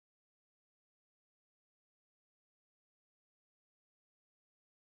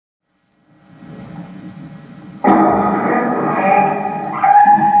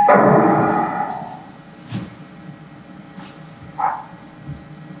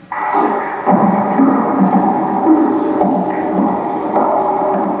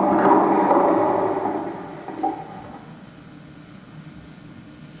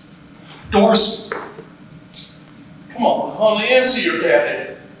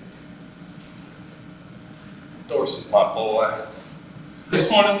Dorsey's my boy. This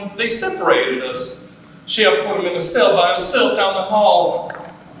morning, they separated us. Sheriff put him in a cell by himself down the hall.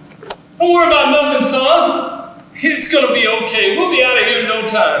 Don't worry about nothing, son. It's gonna be okay. We'll be out of here in no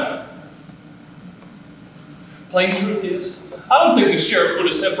time. Plain truth is, I don't think the sheriff would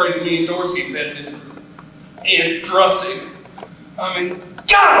have separated me and Dorsey if that didn't. Aunt Drussie. I mean,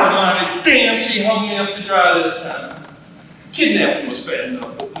 God almighty, damn, she hung me up to dry this time. Kidnapping was bad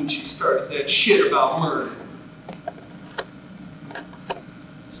enough, but when she started that shit about murder.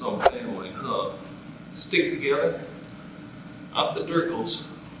 Some family, huh? Stick together? Not the Dirkles.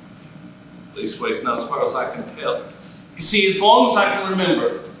 At least ways not as far as I can tell. You see, as long as I can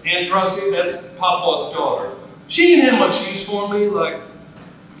remember, Aunt Drussie, that's Papa's daughter. She didn't have much use for me, like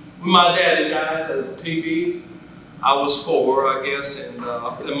when my daddy died of TB. I was 4, I guess, and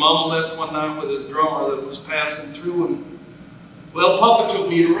Mama left one night with his drummer that was passing through, and well, Papa took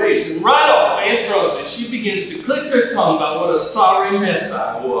me to race, and right off, Aunt Drussie, she begins to click her tongue about what a sorry mess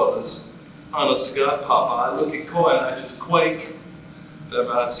I was. Honest to God, Papa, I look at Coy and I just quake. If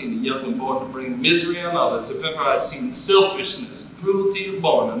ever I seen a young one born to bring misery on others, if ever I seen selfishness, cruelty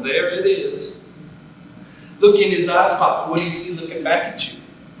born, and there it is. Look in his eyes, Papa, what do you see looking back at you?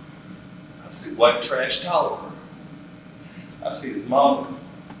 I see white trash Tolliver. I see his mama.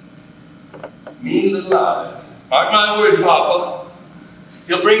 Mean little eyes. Mark my word, Papa.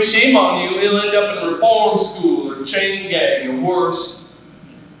 He'll bring shame on you. He'll end up in a reform school or chain gang or worse.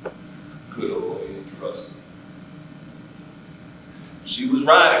 Good old Aunt Drussie. She was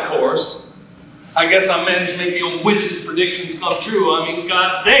right, of course. I guess I managed to make the old witch's predictions come true. I mean,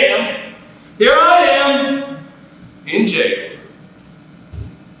 goddamn, here I am in jail.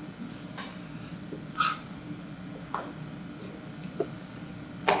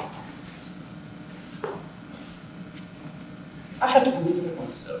 I had to believe in it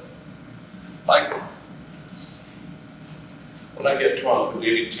myself. Like, when I get drunk with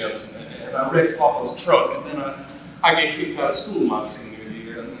David Jensen and I wreck Papa's truck, and then I get kicked out of school my senior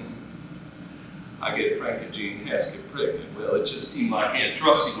year, and then I get Frank and Jean Haskett pregnant. Well, it just seemed like Aunt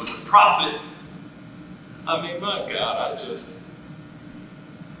Drussie was a prophet. I mean, my God, I just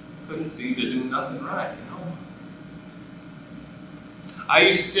couldn't seem to do nothing right, you know? I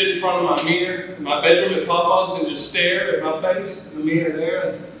used to sit in front of my mirror in my bedroom at Papa's and just stare at my face in the mirror there.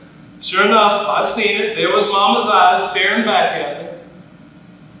 And sure enough, I seen it. There was Mama's eyes staring back at me.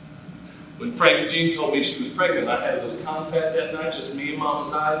 When Frank and Jean told me she was pregnant, I had a little confab that night, just me and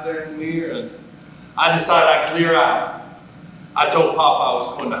Mama's eyes there in the mirror. And I decided I'd clear out. I told Papa I was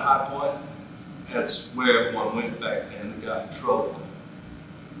going to High Point. That's where everyone went back then and got in trouble.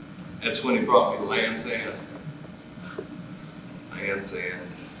 That's when he brought me to Land's End. Land's End.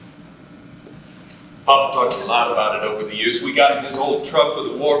 Papa talked a lot about it over the years. We got in his old truck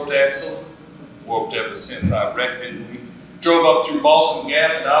with a warped axle. Warped ever since I wrecked it. We drove up through Balsam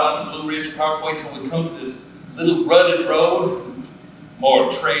Gap and out on the Blue Ridge Parkway till we come to this little rutted road. More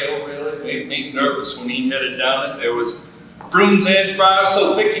a trail, really. Made me nervous when he headed down it. There was Broom's Edge briars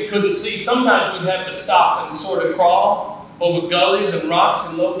so thick you couldn't see. Sometimes we'd have to stop and sort of crawl over gullies and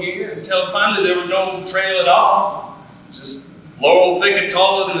rocks in low gear until finally there was no trail at all. Just laurel thicket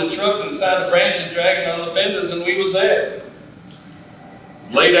taller than the truck and the side of branches dragging on the fenders, and we was there.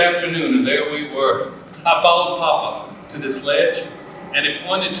 Late afternoon, and there we were. I followed Papa to this ledge, and it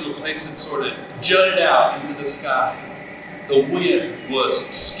pointed to a place that sort of jutted out into the sky. The wind was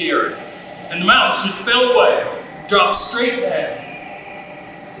scary, and the mountains just fell away. Dropped straight down.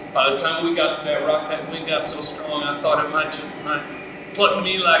 By the time we got to that rock, that wind got so strong I thought it might pluck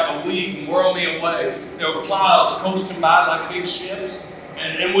me like a weed and whirl me away. There were clouds coasting by like big ships.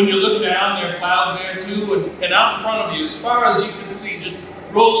 And when you look down, there are clouds there too. And out in front of you, as far as you could see, just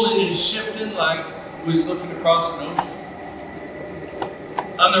rolling and shifting like we was looking across an ocean.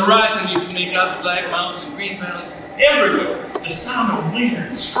 On the horizon, you can make out the Black Mountains and Green Valley. Everywhere, the sound of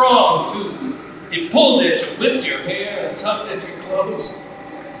wind, strong too. It pulled at you, whipped your hair, and tugged at your clothes.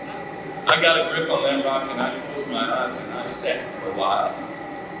 I got a grip on that rock and I closed my eyes and I sat for a while.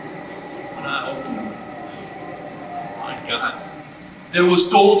 When I opened them, my God, there was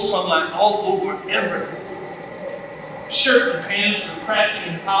gold sunlight all over everything. Shirt and pants were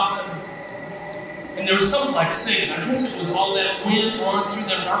cracking and popping. And there was something like singing. I guess it was all that wind blowing through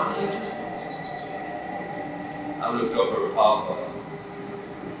them rock ledges. I looked over at Papa.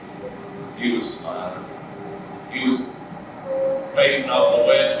 He was smiling. He was facing off the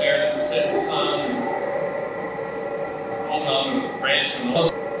west, staring at the setting sun, and holding on to the branch from the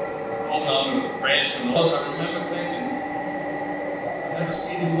woods. Holding on to the branch from the woods. I remember thinking, I've never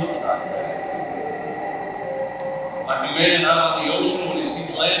seen him look like that. Like a man out on the ocean when he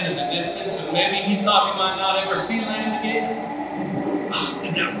sees land in the distance, and maybe he thought he might not ever see land again.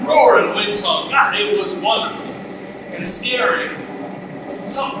 And that roaring wind song, God, it was wonderful and scary.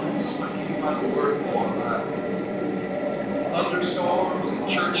 Something can't find the word for it. Thunderstorms and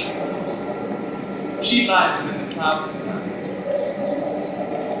church hymns. Sheet lightning in the clouds at night.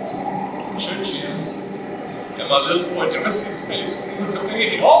 Church hymns. And my little boy Dorsey's face when he was a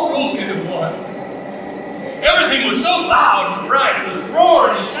baby, all rolled into one. Everything was so loud and bright, it was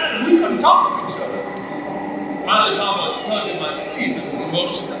roaring and shining, we couldn't talk to each other. Finally, Papa tugged at my sleeve and we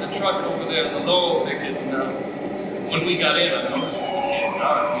motioned to the truck over there in the laurel thicket. And when we got in, I noticed it was getting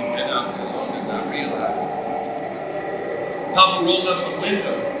dark. We'd been out there longer than I realized. Papa rolled up the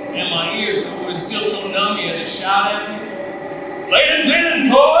window, and my ears were still so numb, he had to shout at me, "Ladies in,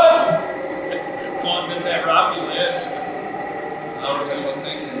 boy!" Pointing at that rocky ledge. I remember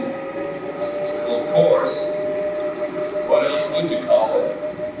thinking, well, of course, what else would you call it?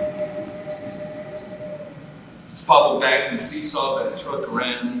 As Papa backed and seesawed that truck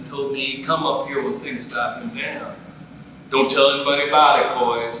around, he told me he'd come up here when things got him down. "Don't tell anybody about it,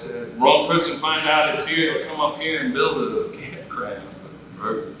 Coy," he said. "Wrong person find out it's here, he'll come up here and build a campground for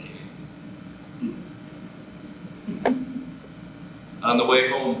Burger King." On the way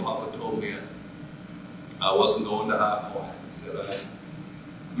home, Papa told me I wasn't going to High Point. He said I'd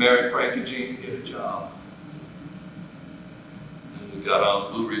marry Frankie Jean to get a job. And we got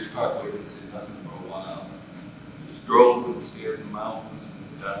on Blue Ridge Parkway, didn't say nothing for a while. Just drove and stared at the mountains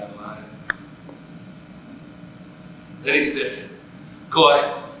and the dying light. Then he said, "Coy,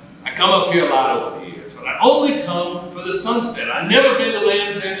 I come up here a lot over the years, but I only come for the sunset. I've never been to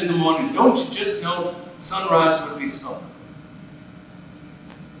Land's End in the morning. Don't you just know sunrise would be something?"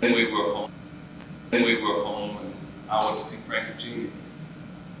 Then we were home. And I went to see Frankie Jean.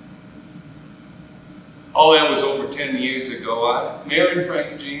 All that was over 10 years ago. I married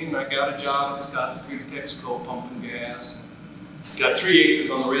Frankie Jean. I got a job at Scotts Creek, Texaco, pumping gas. Got 3 acres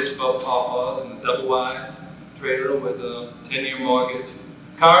on the ridge above Papa's and a double-wide trailer with a 10-year mortgage.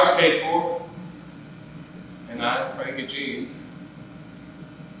 Cars paid for. And I, Frankie Jean,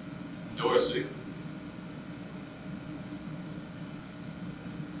 Dorsey.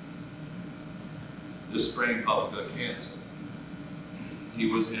 This spring, Papa got cancer. He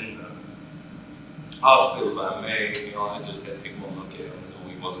was in the hospital by May. You know, I just had to take one look at him and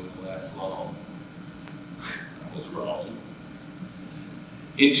know he wasn't going to last long. I was wrong.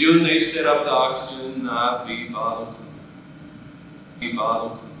 In June, they set up the oxygen, IV bottles.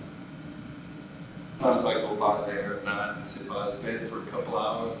 Sometimes I go by there at night and sit by his bed for a couple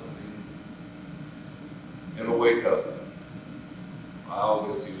hours and never wake up. By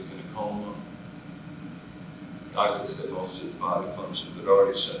August, he was in a coma. Doctor said most of his body functions had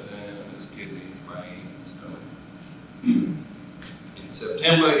already shut down, his kidneys, brain, stomach. In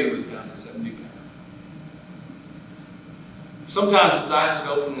September, he was down to 70 pounds. Sometimes his eyes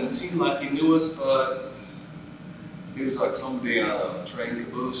would open and it seemed like he knew us, but he was like somebody on a train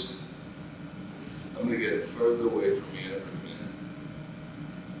caboose. I'm going to get further away from you every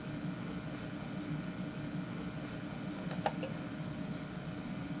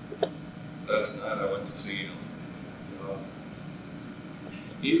minute. Last night I went to see him.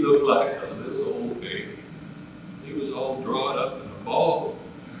 He looked like a little old baby. He was all drawn up in a ball,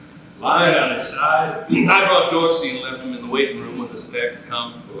 lying on his side. I brought Dorsey and left him in the waiting room with a stack of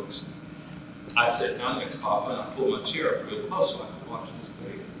comic books. I sat down next to Papa and I pulled my chair up real close so I could watch his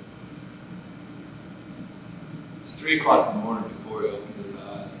face. It was 3 o'clock in the morning before he opened his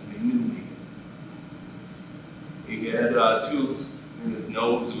eyes, and he knew me. He had tubes in his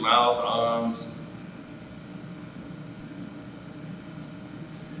nose and mouth and arms.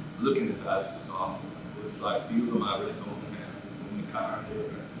 The look in his eyes was awful. It was like you and I read over now in the car. They were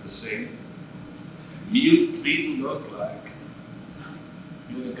the same mute, beaten look, like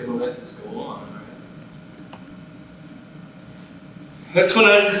you ain't gonna let this go on, right? That's when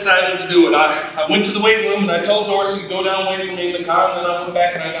I decided to do it. I went to the waiting room and I told Dorsey to go down and wait for me in the car, and then I went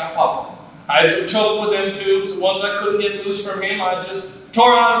back and I got Papa. I had some trouble with them tubes. The ones I couldn't get loose from him, I just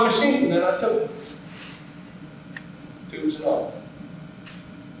tore out of the machine and then I took them. Tubes and all.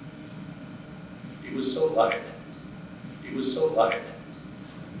 He was so light. He was so light.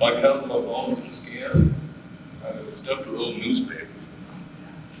 Like nothing but bones and skin. I stuffed a little newspaper.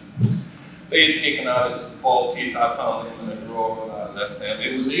 They had taken out his false teeth. I found them in the drawer when I left them.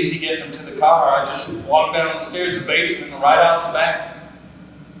 It was easy getting them to the car. I just walked down the stairs of the basement and right out the back.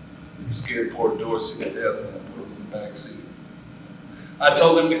 It scared poor Dorsey to death when I put him in the back seat. I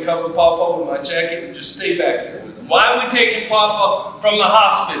told him to cover Papa with my jacket and just stay back there with him. "Why are we taking Papa from the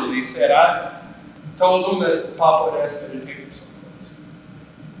hospital?" he said. I told him that Papa had asked me to take him someplace.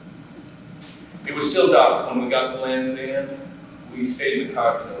 It was still dark when we got to Land's End. We stayed in the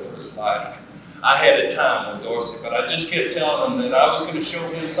cartel for a slide. I had a time with Dorsey, but I just kept telling him that I was going to show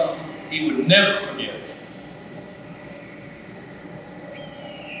him something he would never forget.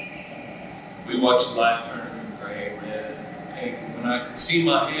 We watched the light turn from gray, red, and pink, and when I could see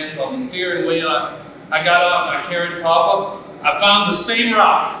my hands on the steering wheel, I got out and I carried Papa. I found the same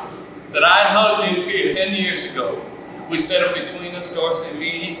rock that I had hugged in fear 10 years ago. We set it between us, Dorsey and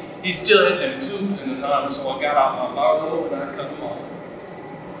me. He still had them tubes in his arms, so I got out my Barlow and I cut them off.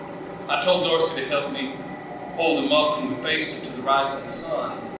 I told Dorsey to help me hold him up, and we faced him to the rising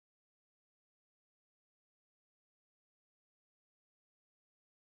sun.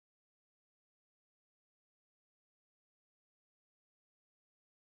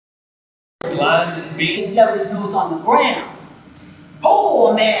 Blind and beaten. He lowered his nose on the ground.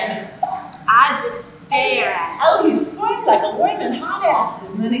 Poor man. I just stare at him. Oh, he squirmed like a worm in hot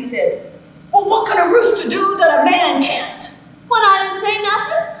ashes, and then he said, well, what could a rooster do that a man can't? When I didn't say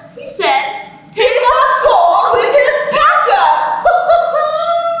nothing, he said, pick up corn with his packer.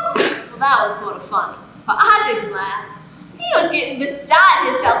 Well, that was sort of funny, but I didn't laugh. He was getting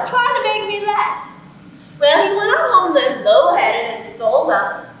beside himself trying to make me laugh. Well, he went on home then low-headed and sold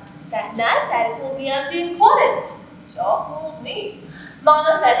out. That night, Daddy told me I was being courted. Sure fooled me.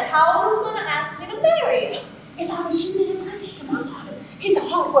 Mama said Howard was going to ask me to marry him. If I was you, Nancy, I'd take him on out. He's a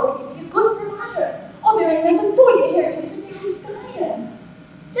hard worker, he'd be a good provider. Oh, there ain't nothing for you here. He's dying.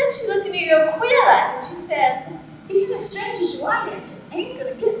 Then she looked at me real queer-like and she said, being as strange as you are, Nancy, ain't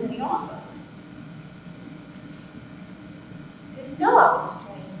going to get many offers. Didn't know I was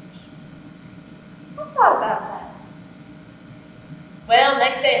strange. I thought about that. Well,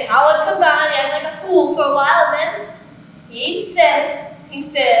 next day Howard come by and acted like a fool for a while, and then he said,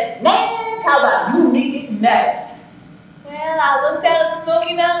 Nance, how about you need it married? Well, I looked out at the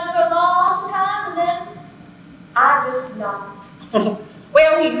Smoky Mountains for a long time, and then I just nodded.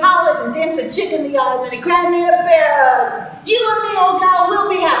 Well, he hollered and danced a jig in the yard, and then he grabbed me in a barrel. You and me, old gal, will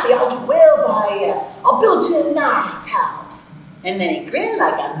be happy. I'll do well by you. I'll build you a nice house. And then he grinned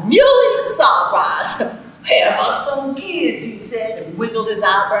like a muley in sawgrass. Here are some kids, he said, and wiggled his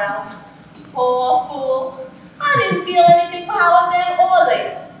eyebrows. Poor fool. I didn't feel anything for Howard then or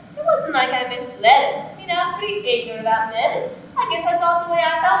later. It wasn't like I misled him. You know, I was pretty ignorant about men. I guess I thought the way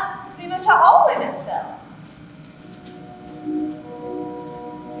I felt was pretty much how all women felt.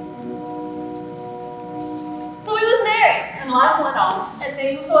 So we was married. And life went on. And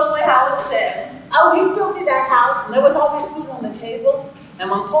things were the way Howard said. Oh, he built me that house, and there was always food on the table. And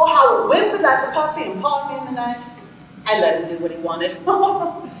when poor Howard whimpered like a puppy and pawed me in the night, I let him do what he wanted.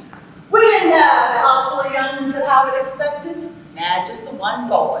 We didn't have the house full of young'uns that Howard expected. Nah, just the one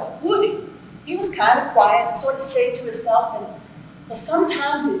boy, Woody. He was kind of quiet and sort of stayed to himself, and well,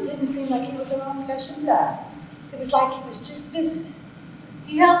 sometimes it didn't seem like he was around flesh and blood. It was like he was just visiting.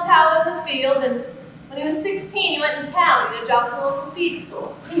 He helped Howard in the field, and when he was 16, he went in town to job at the local feed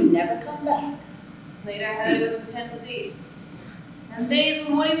store. He never come back. Later, I heard he was in Tennessee. And days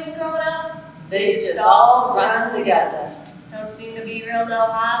when Woody was growing up, they just all run together. Don't seem to be real no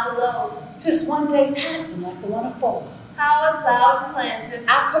highs or lows. Just one day passing like the one afore. Howard plowed and planted.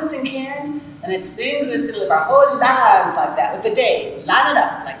 I cooked and canned, and it seemed we was going to live our whole lives like that, with the days lining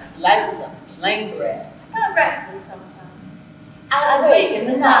up like slices of plain bread. I got restless sometimes. I'd wake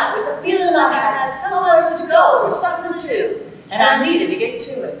in the night with the feeling I had somewhere to go or something to do, and I needed to get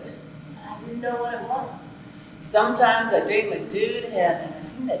to it. I didn't know what it was. Sometimes I dream of dude heaven, and I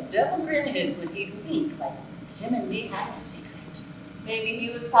seen that double grin of his when he'd wink, like him and me had a secret. Maybe he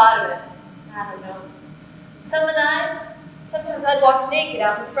was part of it. I don't know. Summer nights, sometimes I'd walk naked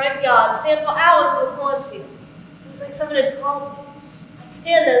out in the front yard and stand for hours in the cornfield. It was like someone had called me. I'd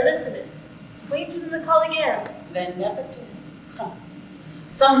stand there listening, waiting for them to call again. Then never did.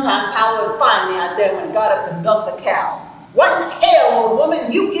 Sometimes Howard would find me out there when he got up to milk the cow. What in the hell, old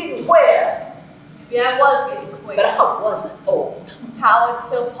woman, you getting where? Maybe I was getting quick. But I wasn't old. Howard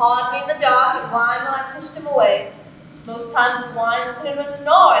still pawed me in the dark and whined when I pushed him away. Most times the whine turned into a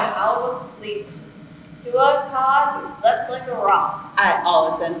snore and Howard was asleep. He worked hard, he slept like a rock. I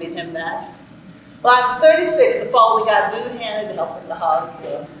always envied him that. Well, I was 36 the fall we got Dude handed help in the hog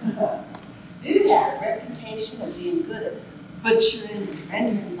kill. Dude had a reputation of being good at butchering and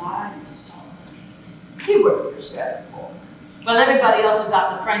rendering lard and salt meat. He worked for Sheriff Ford. Well, everybody else was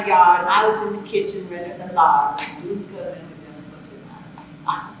out in the front yard, and I was in the kitchen rendering the lard. Dude cut him with them butcher knives.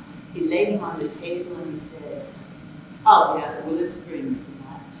 He laid him on the table and he said, "I'll be out of Willard Springs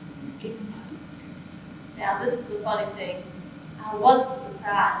tonight." Get him out. Now, this is the funny thing. I wasn't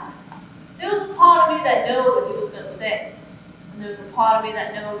surprised. There was a part of me that knew what he was going to say, and there was a part of me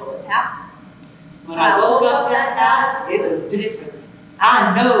that knew what would happen. When I woke up that night, it was different.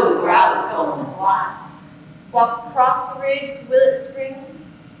 I know where I was going and why. Walked across the ridge to Willett Springs.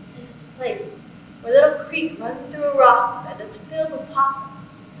 There's this place where a little creek runs through a rock bed that's filled with poplars.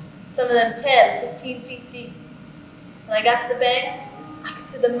 Some of them 10, 15 feet deep. When I got to the bank, I could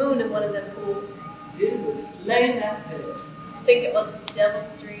see the moon in one of them pools. It was plain that good. I think it was the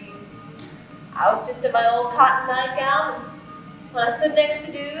devil's dream. I was just in my old cotton nightgown, and when I stood next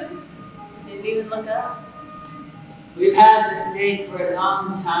to Dude, he didn't even look up. We've had this date for a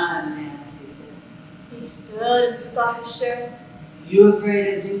long time, Nancy said. He stood and took off his shirt. You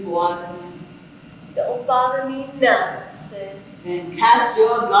afraid of deep water, Nancy? Don't bother me none, he said. Then cast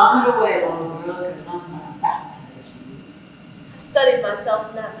your garment away, old girl, because I'm going to baptize you. I studied myself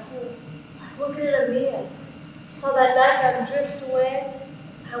in that pool, like looking in a mirror. I saw that nightgown drift away.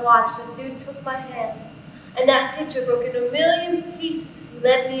 I watched as Dude took my hand, and that picture broke into a million pieces as he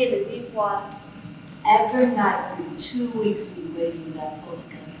led me into deep water. Every night for 2 weeks we waited in that pool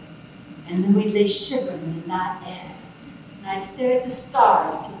together. And then we'd lay shivering in the night air. And I'd stare at the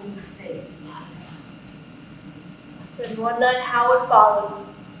stars till Dude's face would light out. Then one night Howard followed me.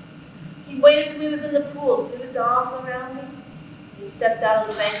 He waited till he was in the pool, Dude's arms around me. He stepped out on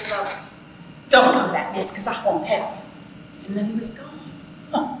the bank above us. Don't come back, Nancy, because I won't help you. And then he was gone.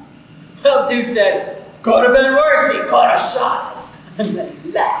 Huh. Well, Dude said, could have been worse, he could have shot us. And then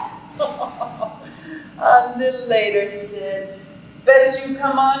he laughed. A little later, he said, best you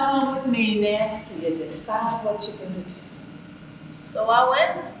come on home with me, Nance, till you decide what you're going to do. So I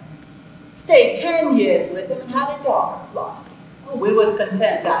went. Stayed 10 years with him and had a daughter, Flossie. Oh, we was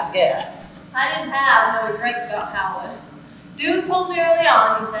content, I guess. I didn't have no regrets about Howard. Dude told me early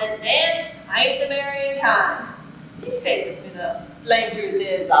on, he said, Nance, I ain't the marrying kind. He stayed with me though. Plain truth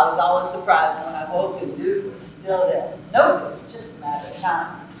is, I was always surprised when I woke and Dude was still there. No, it was just a matter of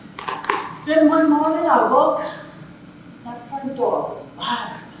time. Then one morning I woke, that front door was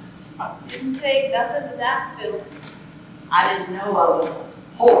wide. Didn't take nothing but that film. I didn't know I was a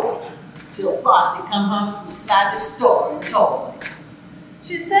whore till Flossie come home from Smather's store and told me.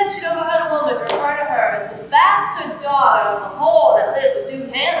 She said she'd overheard a woman refer to her as the bastard daughter of the whore that lived with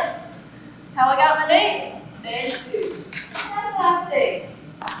Dude Hannah. That's how I got my name. There's Dude. That's how I stayed.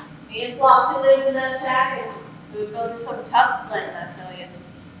 Me and Flossie lived in that shack, and we was going through some tough slaying, I tell you.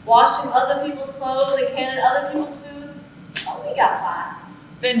 Washing other people's clothes and canning other people's food. Oh, we got by.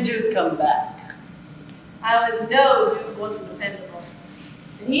 Then Dude come back. I always know Dude wasn't dependable.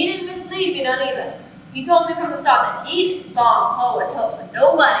 And he didn't mislead me none either. He told me from the start that he didn't bomb, hoe, or tote for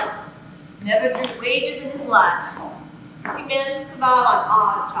no money. Never drew wages in his life. He managed to survive on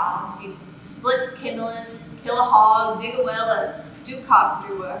odd jobs. He'd split kindling, kill a hog, dig a well, and do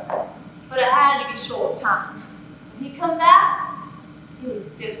carpentry work. But it had to be short time. When he come back, he was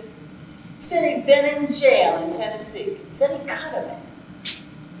different. Said he'd been in jail in Tennessee. Said he cut a man.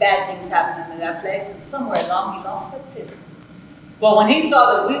 Bad things happened in that place, and somewhere along he lost that fiddle. Well, when he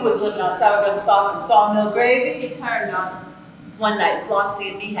saw that we was living on sourdough salt and sawmill gravy, He turned on us. one night Flossie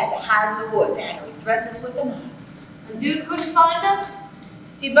and me had to hide in the woods and he threatened us with a knife. When Dude couldn't find us,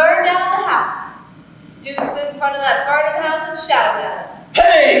 he burned down the house. Dude stood in front of that burning house and shouted at us.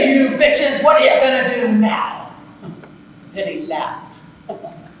 Hey, you bitches, what are you gonna do now? Then he laughed.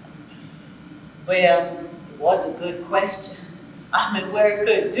 Well, it was a good question. I mean, where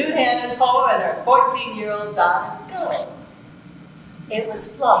could Dude Hannah's whore and her 14-year-old daughter go? It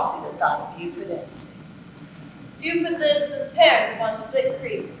was Flossie that thought of Buford Ensley. Buford lived with his parents up on Slick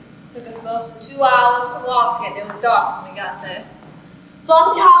Creek. Took us most of 2 hours to walk it. It was dark when we got there.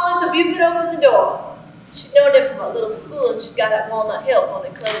 Flossie hollered till Buford opened the door. She'd known him from a little school and she'd got at Walnut Hill before they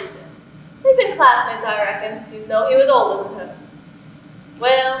closed it. They'd been classmates, I reckon, even though he was older than her.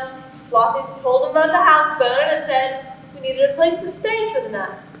 Well, Flossie told him about the house burning and said we needed a place to stay for the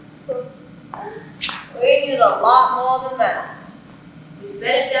night. We needed a lot more than that. We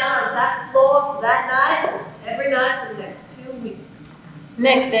bedded down on that floor for that night and every night for the next 2 weeks.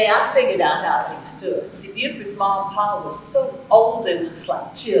 Next day, I figured out how things stood. See, Buford's mom and pa was so old and just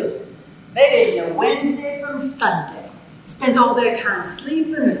like children. They didn't know Wednesday from Sunday. Spent all their time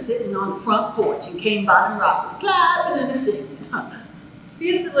sleeping or sitting on the front porch and cane bottom rockers, clapping and singing.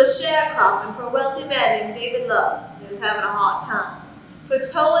 Buford was sharecropping for a wealthy man named David Love. He was having a hard time.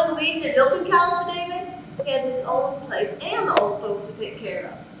 Twixt hoeing, weeding, and milking cows for David, he had his own place and the old folks to take care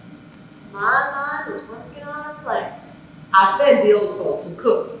of. My mind was working on a plan. I fed the old folks and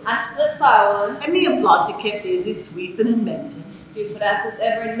cooked. I split firewood. And me and Flossie kept busy sweeping and mending. Buford asked us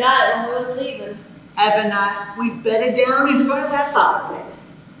every night when we was leaving. Every night, we bedded down in front of that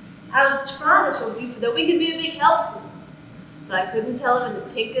fireplace. I was trying to show Buford that we could be a big help to him, but I couldn't tell him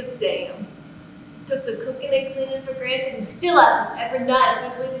to take his damn. Took the cooking and cleaning for granted and still asks us every night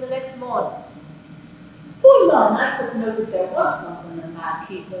if he's leaving the next morning. For long, I took note that there was something that might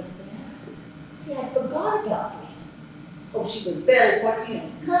keep us there. See, I forgot about Grace. Oh, she was very 14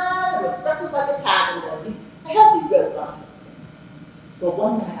 and kind with freckles like a tiger lily, a healthy red blossom. But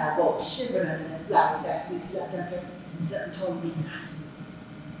one night I woke shivering under that flower sack we slept under, and something told me not to.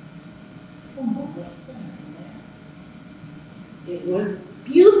 Someone was standing there. It was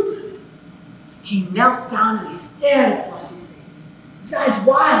Buford. He knelt down and he stared at Flossie's face. His eyes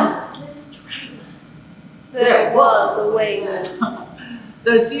wild, his lips trembling. There was a way there.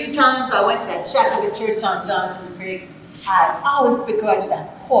 Those few times I went to that shack church on Jonathan's Creek, I always begrudged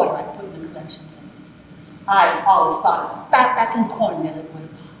that quarter I put in the collection plate. I always thought of a back and cornmeal it would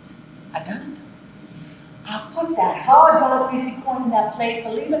have bought. I done it. I put that hard-boiled greasy corn in that plate,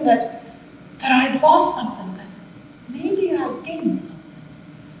 believing that I'd lost something, but maybe I'd gained something.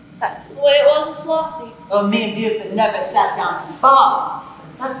 That's the way it was with Flossie. Well, me and Buford never sat down and bothered.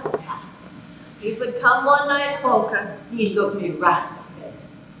 That's what happened. Buford come one night and woke her. He looked me right in the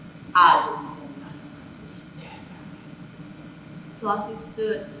face. I didn't say nothing. I just stared at him. Flossie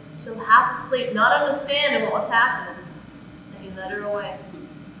stood, still half asleep, not understanding what was happening. Then he led her away.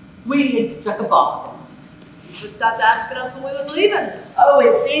 We had struck a bargain. Buford stopped asking us when we was leaving. Oh,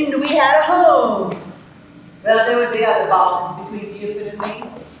 it seemed we had a home. Well, there would be other bargains between Buford and me.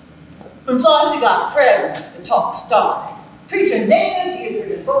 When Flossie got pregnant, the talk started. Preacher nailed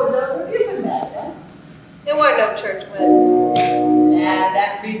Buford, and before it was over, Buford met them. There weren't no church wedding. And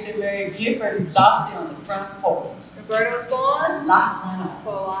that preacher married Buford and Flossie on the front porch. Roberta was gone Life went on. for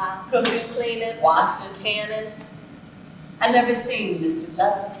a while. Cooking, Cleaning, washing, canning. I never seen Mr.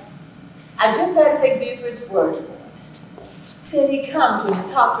 Love. I just had to take Buford's word for it. Said he'd come to him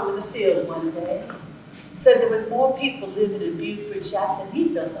and talked to him in the field one day. Said there was more people living in Buford's shack than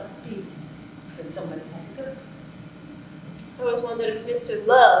he felt like being. Said somebody had to go. I always wondered if Mr.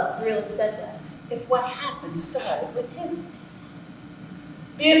 Love really said that. If what happened started with him.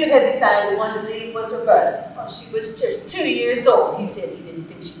 Buford had decided the one to leave was Roberta. Oh, she was just 2 years old. He said he didn't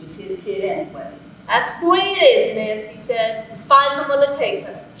think she was his kid anyway. That's the way it is, Nancy said. Find someone to take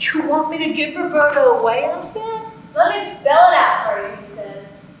her. You want me to give Roberta away, I said? Let me spell it out for you, he said.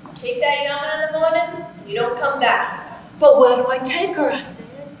 Take that young one in the morning, and you don't come back. But where do I take her, I said.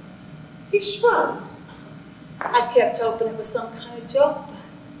 He shrugged. I kept hoping it was some kind of joke,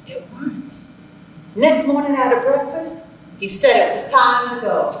 but it weren't. Next morning out of breakfast, he said it was time to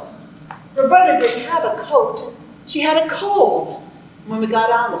go. Roberta didn't have a coat. She had a cold. When we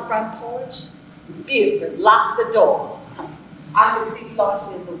got out on the front porch, Buford locked the door. I could see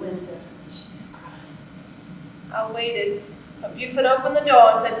Flossie in the window. She was crying. I waited. But Buford opened the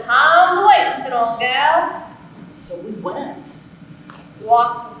door and said, "Time's wasted, old gal." So we went. We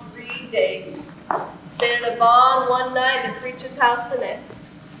walked for 3 days. Stayed at a barn one night and a preacher's house the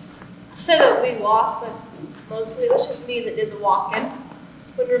next. I said that we walked, but mostly it was just me that did the walking.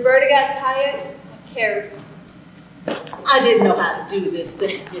 When Roberta got tired, I carried her. I didn't know how to do this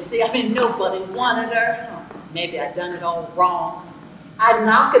thing, you see. I mean, nobody wanted her. Maybe I'd done it all wrong. I'd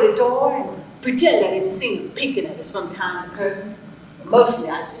knock at a door and pretend I didn't see him peeking at us from behind the curtain. But mostly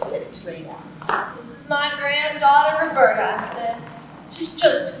I just said it straight out. "This is my granddaughter, Roberta," I said. "She's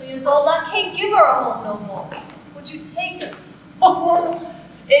just 2 years old and I can't give her a home no more. Would you take her?" Oh,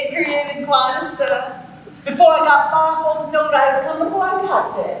 it created quite a stir. Before I got far, folks knowed I was coming before I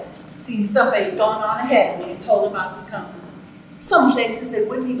got there. Seemed somebody had gone on ahead of me and told them I was coming. Some places they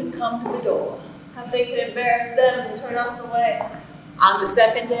wouldn't even come to the door. I think it embarrassed them to turn us away. On the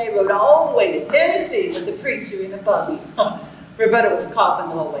second day, I rode all the way to Tennessee with the preacher in a buggy. Roberta was coughing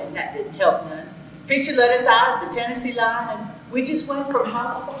the whole way, and that didn't help none. Preacher let us out at the Tennessee line, and we just went from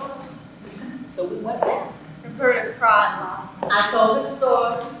house to house. So we went back. Roberta cried, Mom. I told her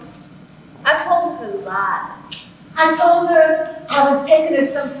stories. I told her lies. I told her I was taking her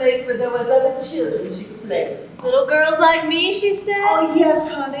someplace where there was other children she could play with. Little girls like me, she said. Oh, yes,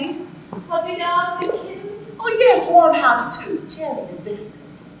 honey. Puppy dogs and kittens. Oh, yes, warm house, too. Jelly and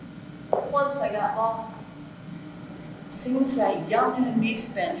biscuits. Once I got lost. Seems like young'un and me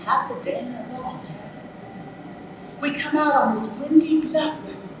spent half the day in that lawn. We come out on this windy bluff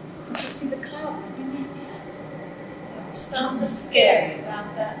where we could see the clouds beneath it. There was something scary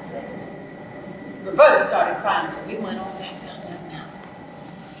about that place. Roberta started crying, so we went on back down that mountain.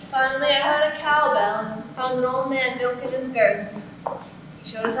 Finally, I heard a cowbell and found an old man milking his goats. He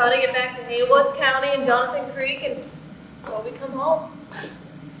showed us how to get back to Haywood County and Jonathan Creek, and so we come home.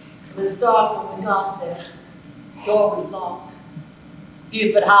 It was dark when we got there. The door was locked.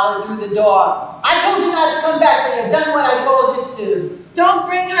 Buford hollered through the door, "I told you not to come back till you've done what I told you to." "Don't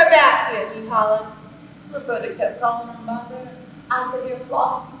bring her back here," he hollered. Roberta kept calling her mother. I could hear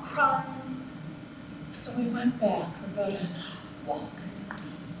Flossie crying. So we went back, Roberta and I, walking.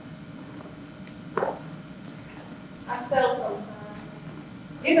 I felt sometimes.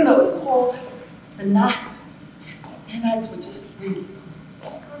 Even though it was cold, the nights were just really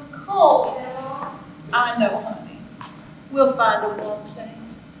cold. I'm cold, Grandma. I know, honey. We'll find a warm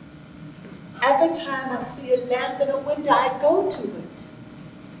place. Every time I see a lamp in a window, I go to it.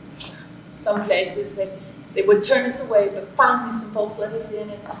 Some places, they would turn us away, but finally some folks let us in,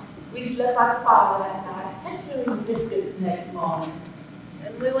 and we slept by the fire that night. I had to eat biscuits the next morning.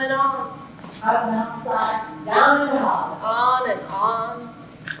 And we went on. Out and outside, down and out. On and on.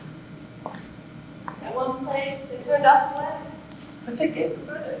 At one place, they turned us away. But they gave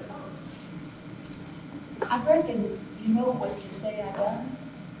Roberta. I reckon you know what you say I done?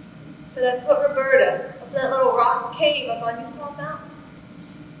 That I put Roberta up in that little rock cave up on Utah Mountain.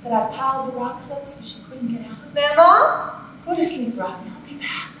 That I piled the rocks up so she couldn't get out. Grandma? Go to sleep, Robbie. I'll be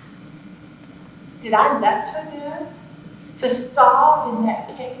back. Did I left her there to starve in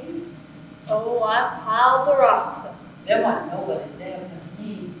that cave? Oh, I piled the rocks up. There wasn't nobody there but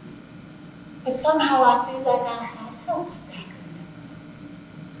me. But somehow I feel like I had help stacking memories.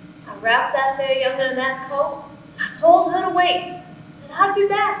 I wrapped that there young'un in that coat. I told her to wait, and I'd be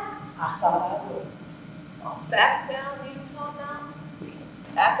back. I thought I would. Back down Utah Mountain,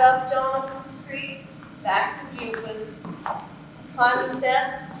 back up Jonathan Street, back to Buford's. Climbed the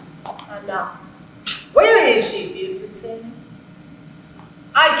steps, I knocked. Where is she, Buford said?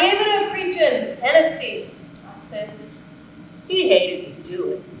 I gave it a preaching in Tennessee, I said. He hated to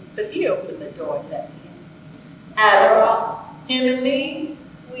do it, but he opened the door and let me in. Adderall, him and me,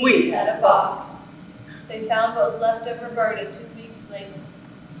 we had a bond. They found what was left of Roberta 2 weeks later.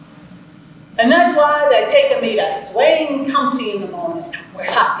 And that's why they're taking me to Swain County in the morning, where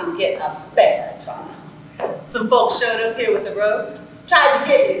I can get a fair trial. Some folks showed up here with a rope, tried to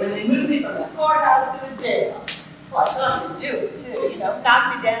hit me when they moved me from the courthouse to the jail. Well, I thought to do it too,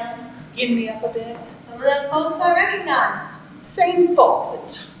 knock me down, skin me up a bit. Some of them folks I recognized. Same folks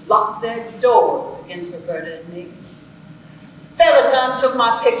that locked their doors against Roberta and me. Fella come, took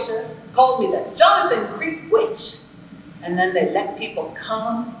my picture, called me the Jonathan Creek Witch. And then they let people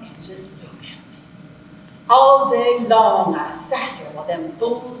come and just look at me. All day long I sat here while them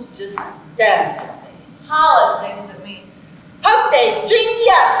fools just stared at me. Hollered things at me. Hope they string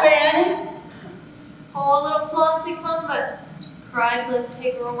you up, Granny. Poor little Flossie come, but she cried to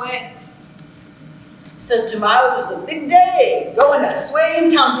take her away. So tomorrow is the big day, going to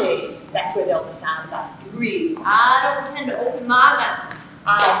Swain County. That's where they'll decide about degrees. I don't intend to open my mouth.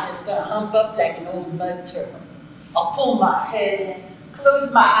 I'm just gonna hump up like an old mud turtle. I'll pull my head in,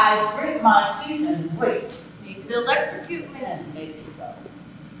 close my eyes, grit my teeth, and wait. Maybe they'll electrocute me. And maybe so.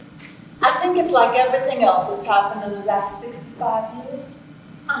 I think it's like everything else that's happened in the last 65 years.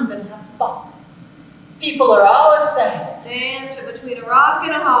 I'm gonna have to bomb. People are always saying, Dance you're between a rock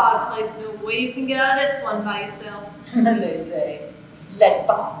and a hard place. No way you can get out of this one by yourself. and then they say, let's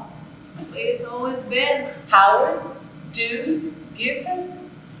bomb. That's the way it's always been. Howard, Dude, Buford,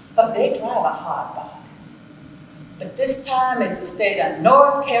 oh, they drive a hard bargain. But this time it's the state of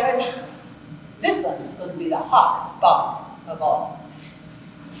North Carolina. This one is going to be the hottest bomb of all.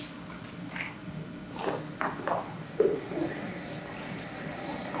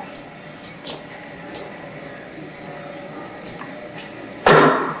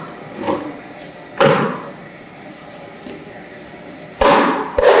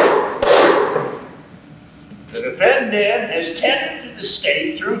 The defendant has tendered to the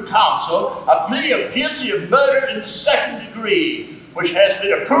state through counsel a plea of guilty of murder in the second degree, which has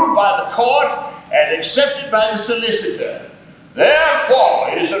been approved by the court and accepted by the solicitor. Therefore,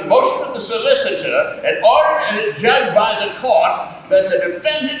 it is a motion of the solicitor and ordered and adjudged by the court that the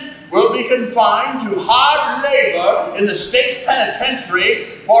defendant will be confined to hard labor in the state penitentiary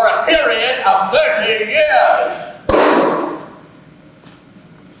for a period of 30 years.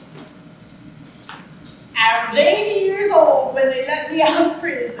 I was 80 years old when they let me out of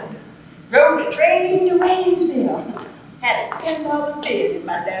prison. Rode a train to Waynesville. Had a $10 bill in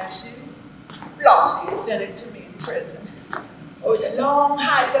my left shoe. Flossie had sent it to me in prison. It was a long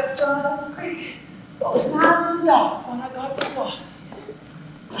hike up Jonathan Creek. It was now dark when I got to Flossie's.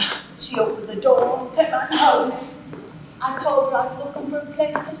 She opened the door and kept on holding me. I told her I was looking for a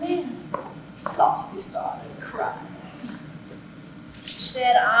place to live. Flossie started crying. She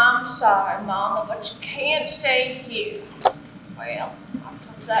said, I'm sorry, Mama, but you can't stay here. Well, I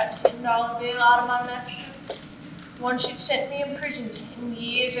took that $10 bill out of my left shoe. The one she'd sent me in prison 10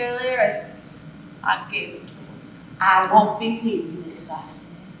 years earlier, and I gave it to her. I won't be needing this, I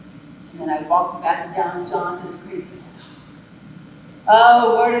said. And then I walked back down Jonathan's Creek.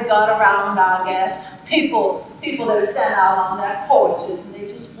 Oh, word had gone around, I guess. People that sat out on their porches and they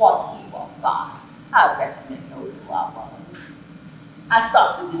just watched me walk by. I reckon they know who I was. I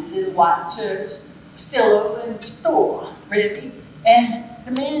stopped at this little white church, still open store, really. And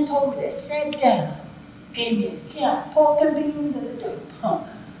the man told me to sit down, gave me a can of pork and beans and a dope.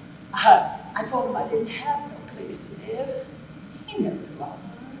 I told him I didn't have no place to live. He knew who I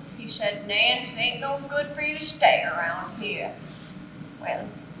was. He said, Nance, it ain't no good for you to stay around here. Well,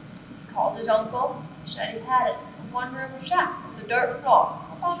 he called his uncle, said he had it, a one-room shack with a dirt floor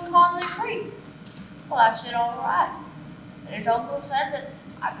up on Conley Creek. Well, I said, all right. And his uncle said that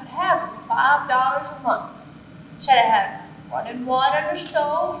I could have it for $5 a month. Said I had running water in the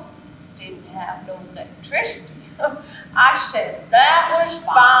stove, didn't have no electricity. I said, that was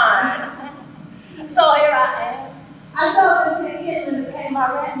fine. So here I am. I saw this here and it became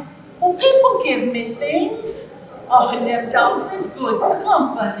my rent. Well, people give me things. Oh, and them dogs is good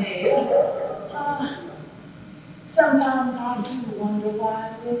company. Sometimes I do wonder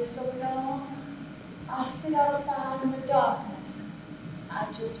why I live so long. I sit outside in the darkness and I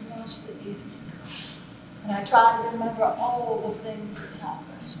just watch the evening come. And I try to remember all the things that's happened.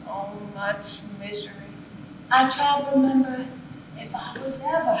 So much misery. I try to remember if I was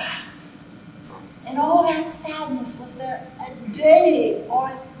ever happy. And all that sadness, was there a day or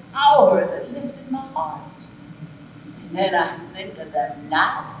an hour that lifted my heart? And then I think of the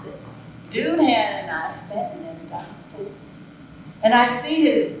nights that Doohan and I spent in them dark pools. And I see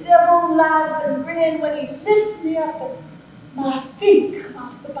his devil laughing grin when he lifts me up and my feet come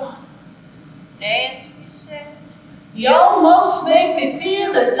off the bottom. Nance, he said, You almost make me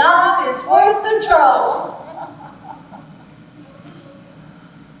feel that life is worth the trouble.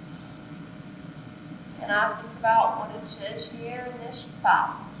 and I think about what it says here in this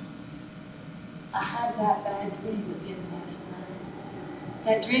Bible. I had that bad dream again last night.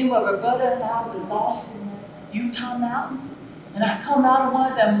 That dream where Roberta and I were lost in the Utah mountain. And I come out of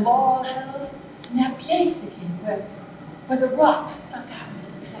one of them laurel hills in that place again where the rocks stuck out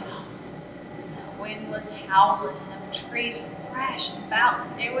into the clouds. The wind was howling and the trees were thrashing about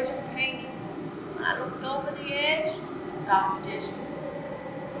and there was a pain. I looked over the edge, Dr. Disney.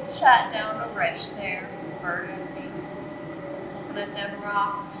 He sat down to rest there, Roberta and me, looking at them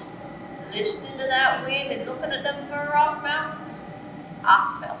rocks, listening to that wind and looking at them far-off mountains.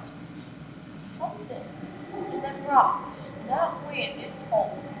 I felt it. Something in them rocks, and that wind had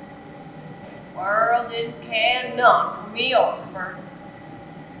told me. The world didn't care none for me or Roberta.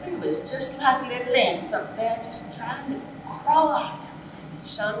 We was just like little ants up there, just trying to crawl out of that The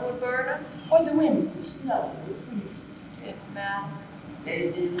sun would burn them, place. Or the wind would snow with freezes. it didn't matter. They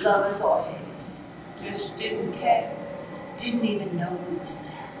didn't love us or hate us. Just didn't care. Didn't even know we was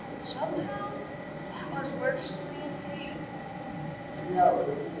there. Somehow, that was worse than me. To know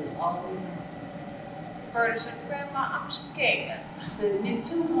it was all we knew. Roberta said, Grandma, I'm scared. I said, me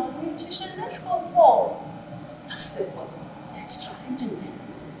too, honey. She said, let's go home. I said, well, let's try and do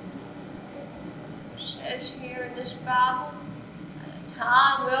that. It says here in this Bible, that a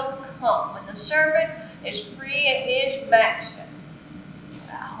time will come when the servant is free of his master.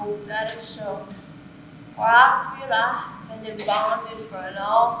 I hope that is so. For I feel I've been in bondage for a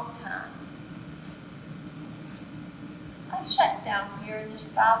long time. I sat down here in this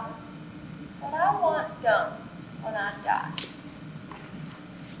Bible, what I want done when I die.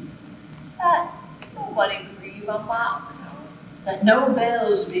 That nobody grieve on my account. That no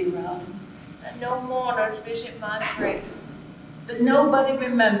bells be rung. That no mourners visit my grave. That nobody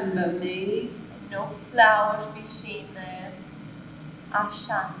remember me. And no flowers be seen there. I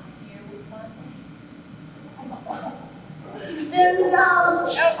shine here with my name. Dim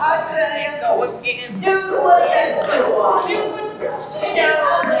dogs, Oh, I tell you, go again. do what you do. Sit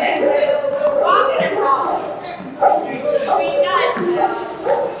down there. Rock and roll. Be nice now.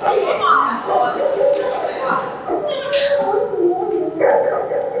 Come on, boy.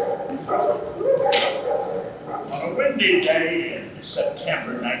 On a windy day in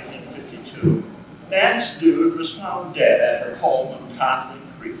September 1952, Nance Dude was found dead at her home in Conley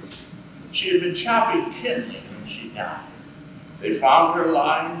Creek. She had been chopping kindling when she died. They found her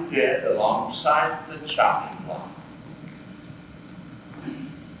lying dead alongside the chopping block.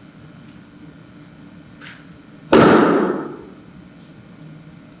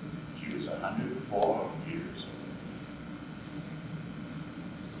 She was 104 years old.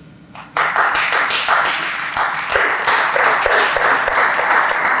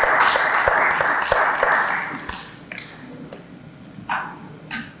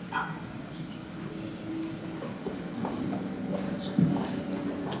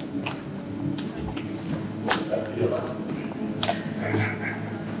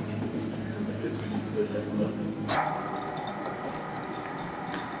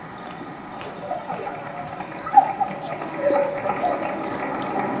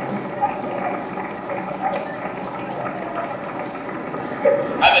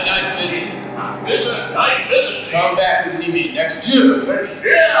 A nice visit. Nice visit. Come back and see me next year. Next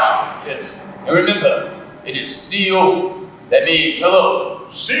year. Yes. And remember, it is CO. That means hello.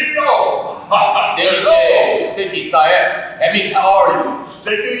 CEO. Then you say, Sticky Style. That means how are you?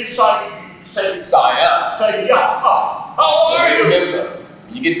 Sticky say Style. yeah. How are you? Remember,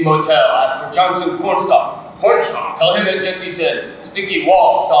 when you get to motel, ask for Johnson Cornstalk. Cornstalk. Tell him that Jesse said, Sticky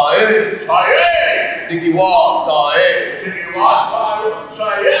Wall Style. Say Sticky Wall Style. Sticky wall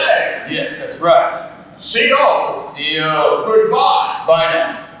say Yes, that's right. CEO. CO. Goodbye. Bye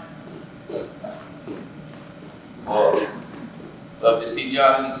now. Oh, love to see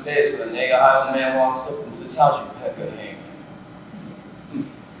Johnson's face when a nigga Highland man walks up and says, how's your pecker hang?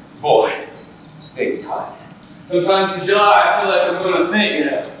 Boy, steak hot. Sometimes in July, I feel like I'm gonna faint, you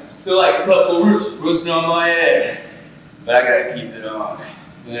know. I feel like a couple roosters roosting on my head. But I gotta keep it on.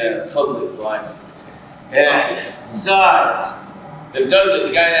 Yeah, public likes it. And besides, if Douglas,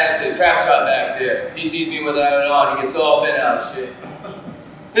 the guy that has the crap shop back there, if he sees me without it on, he gets all bent out of shape.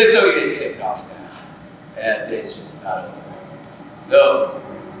 It's okay to take it off now. That day's just about over. So,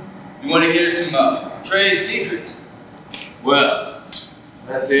 you want to hear some trade secrets? Well,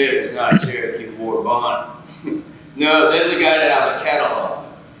 that there is not a Cherokee War bond. No, they're the guy that have a catalog.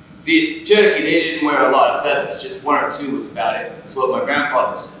 See, Cherokee, they didn't wear a lot of feathers, just one or two was about it. That's what my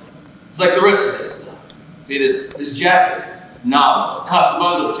grandfather said. It's like the rest of this stuff. See, this jacket, it's novel. It costs a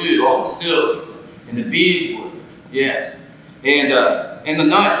bundle too, all the silk and the beadwork, yes. And the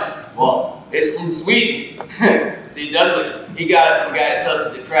knife, well, it's from Sweden. See, Dudley, he got it from a guy that sells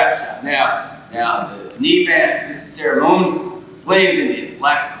at the craft shop. Now, the knee bands, this is ceremonial. Plains Indian,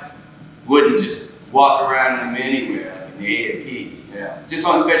 Blackfoot, wouldn't just walk around them anywhere, like in the A&P, yeah. Just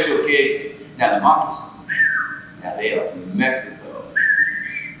on special occasions. Now, the moccasins, now they are from Mexico.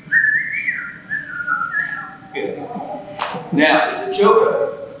 Now, the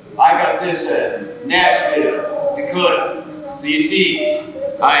choker, I got this at Nashville, Dakota. So you see,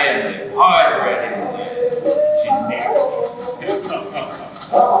 I am a hard-bred generic.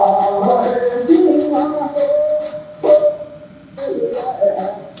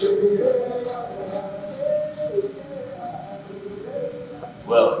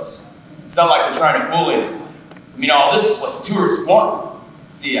 Well, it's not like we're trying to fool anyone. I mean, all this is what the tourists want.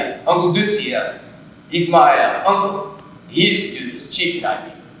 See, Uncle Dutzy, he's my uncle. He used to do this, Chief and I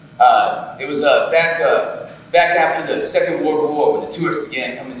mean. It was back after the Second World War when the tourists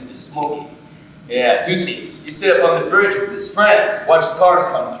began coming to the Smokies. Yeah, Dutzy, he'd sit up on the bridge with his friends, watch the cars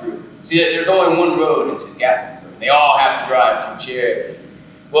come through. See, there's only one road into Gatlinburg, and they all have to drive through Cherokee.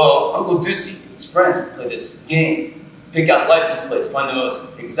 Well, Uncle Dutzy and his friends would play this game, pick out license plates, find the most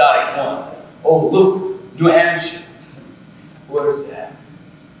exotic ones. Oh, look, New Hampshire. Where's that?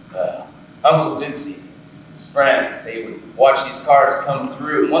 Uncle Dutzy, his friends, they would watch these cars come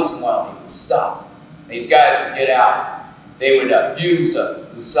through, and once in a while they would stop. These guys would get out. They would use the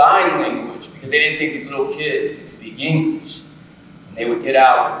sign language because they didn't think these little kids could speak English. And they would get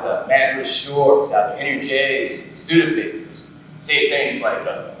out with mattress shorts, out their NRJs, and Studebakers. Say things like,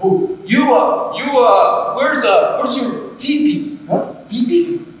 oh, where's your teepee? Huh?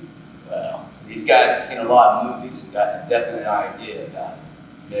 Teepee? Well, so these guys have seen a lot of movies and got a definite idea about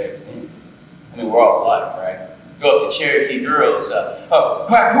American Indians. I mean, we're all alike, right? Go up to Cherokee girls,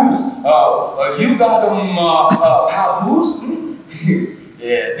 papoose, you got them, papoose?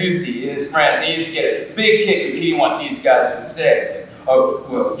 Yeah, Dutzy and his friends, they used to get a big kick repeating what these guys would say. Oh,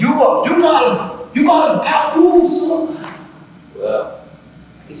 well, you got them, papoose? Well,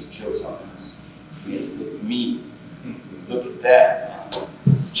 I guess the joke's on us. We have to look at me. Look at that.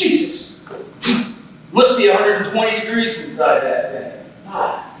 Jesus! Must be 120 degrees inside that thing.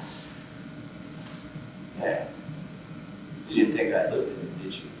 Ah. Yeah. You didn't think I looked at it,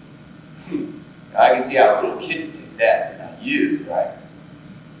 did you? I can see how a little kid would think that, but not you, right?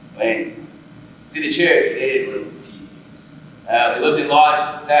 Well, anyway. See, the Cherokee, they didn't live in teepees. They lived in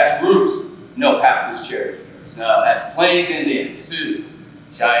lodges with thatched roofs. No papoose Cherokee girls. No, that's Plains Indian, Sioux,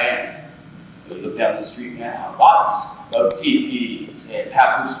 Cheyenne. You look down the street now, lots of teepees and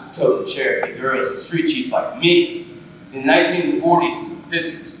papoose toting Cherokee girls and street chiefs like me. It's in the 1940s and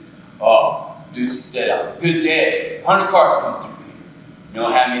 50s. Oh, Dutzy said, on a good day, 100 cars come through here. You know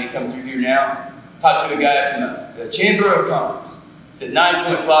how many come through here now? Talked to a guy from the Chamber of Commerce. He said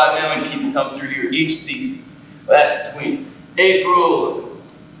 9.5 million people come through here each season. Well, that's between April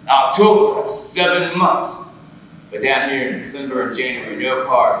and October, that's 7 months. But down here in December and January, no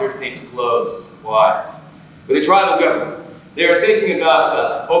cars, everything's closed, it's quiet. But the tribal government, they're thinking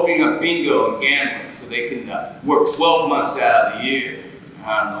about opening up bingo and gambling so they can work 12 months out of the year.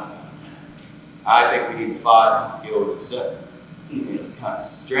 I don't know. I think we need 5 months to get over to 7. It's kind of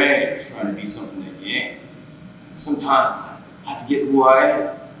strange trying to be something that you ain't. And sometimes I forget who I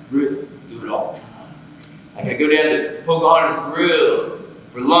am. Really, do it all the time. Like I go down to Pocahontas Grill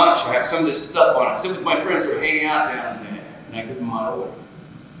for lunch. I have some of this stuff on. I sit with my friends who are hanging out down there, and I give them my order.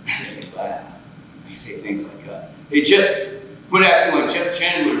 And they laugh. They say things like, "They just put out to Jeff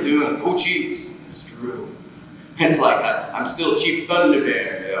Chandler doing Cochise." It's true. It's like I'm still Chief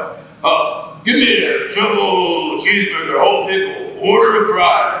Thunderbear, you know. "Oh, give me a double cheeseburger, whole pickle, order of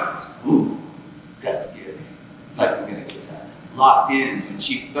fries." Ooh, it's kind of scary. It's like I'm gonna get locked in when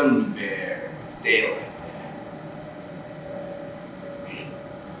Chief Thunderbear and stay like that. Hey,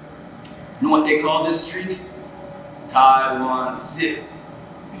 you know what they call this street? Taiwan City.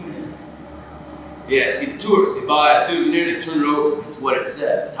 Yes. Yeah, see the tourists, they buy a souvenir, they turn it over, it's what it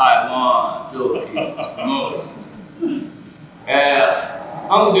says. Taiwan, Philippines, Formosa.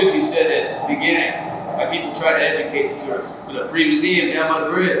 Uncle Deucey said that at the beginning, my people tried to educate the tourists with a free museum down by the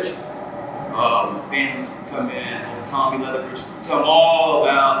bridge. The families would come in, and Tommy Leatherbridge would tell them all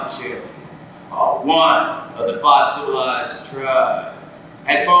about the Cherokee. One of the 5 civilized tribes.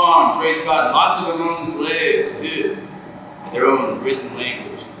 Had farms, raised cotton, lots of them owned slaves too. Their own written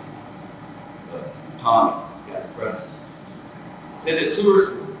language. But Tommy got depressed. Said the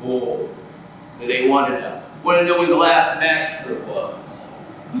tourists were bored. So they wanted to know when the last massacre was.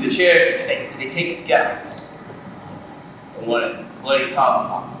 The Cherokee, they take scalps. They wanted bloody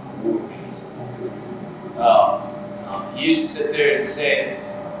tomahawks, the war meat. He used to sit there and say,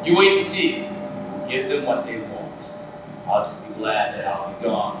 "You wait and see. Give them what they want. I'll just be glad that I'll be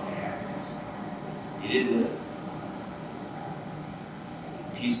gone when it happens." He didn't live.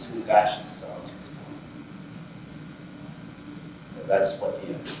 Peace to his ashes, sorrow to his dawn. That's what the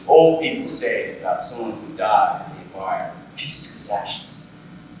old people say about someone who died in the fire. Peace to his ashes,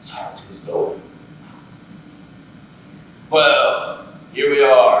 sorrow to his dawn. Well, here we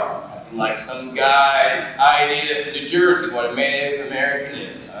are. Like some guy's idea from New Jersey what a Native American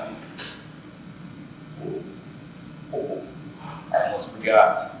is. I almost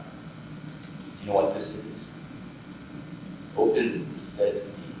forgot. You know what this is? Open sesame.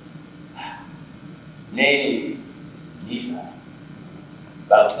 Name is Neva.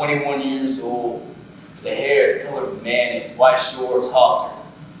 About 21 years old. The hair, color of mayonnaise, white shorts, halter.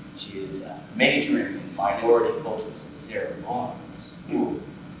 She is majoring in minority cultures and ceremonies.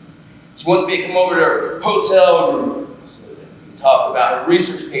 She wants me to come over to her hotel room so that we can talk about her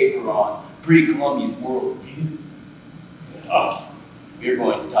research paper on pre-Columbian worldview. We're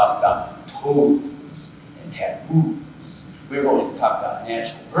going to talk about totems and taboos. We're going to talk about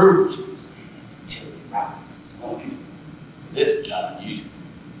natural urges and fertility rites. This is not unusual.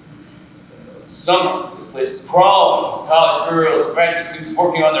 Summer, this place is crawling with college girls, graduate students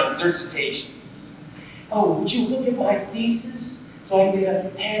working on their dissertations. "Oh, would you look at my thesis so I can get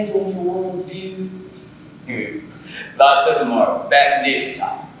a handle on your worldview?" Lots of them are back in nature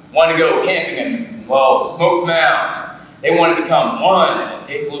time. Want to go camping in, well, Smoke Mountain. They want to become one in a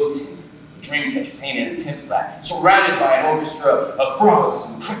day blue tent. The dream catchers hanging in a tent flat, surrounded by an orchestra of frogs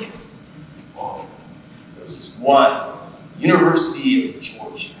and crickets. Oh, there was this one from the University of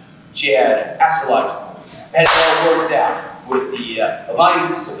Georgia. She had an astrological, had it all worked out with the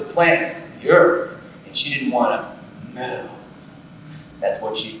alignments of the planets and the Earth, and she didn't want to melt. That's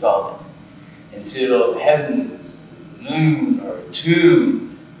what she called it. Until the heavens, the moon are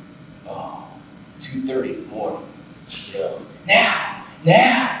attuned. 2:30 in the morning. She yells, "Now!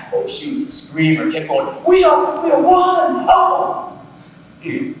 Now!" Oh, she was a screamer, kept going, we are one! Oh!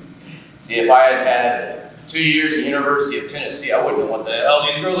 See, if I had had 2 years at the University of Tennessee, I wouldn't know what the hell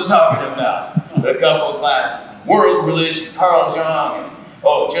these girls are talking about. But a couple of classes, world religion, Carl Jung,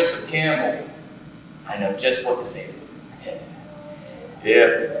 and Joseph Campbell. I know just what to say to them. Yeah.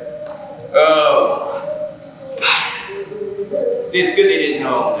 Oh. See, it's good they didn't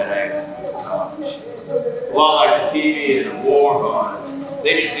know that I went to college. A lot like the TV and the war on it.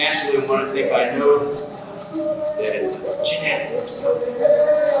 They just naturally want to think I know this stuff. That it's genetic or something.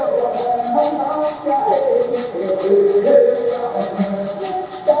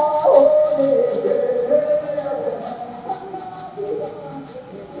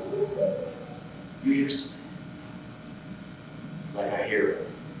 You hear something? It's like I hear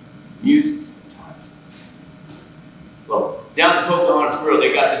music sometimes. Well, down at the Pocahontas Grill,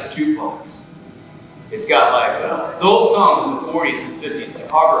 they got this jukebox. It's got like the old songs in the 40s and 50s, like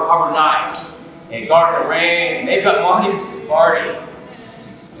Harbor Nights and Garden of Rain, and they've got Monty Party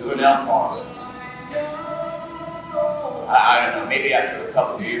doing Elm Falls. I don't know, maybe after a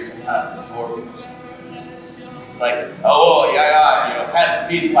couple of years I'm kind of absorbed it. It's like, oh, yeah, pass the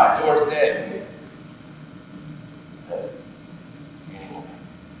peace pipe, door's dead.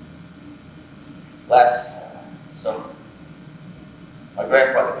 last summer, my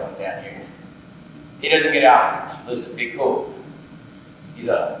grandfather come down here. He doesn't get out much. He lives in Big Cove. He's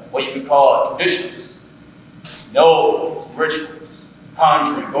what you could call a traditionalist. Knows rituals,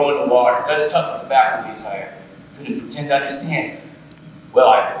 conjuring, going to water, does stuff with tobacco leaves I couldn't pretend to understand. Well,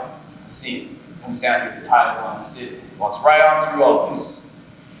 I see him. He comes down here to Taiwan City. Walks right on through all this.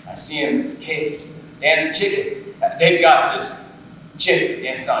 I see him at the cage, dancing chicken. They've got this chick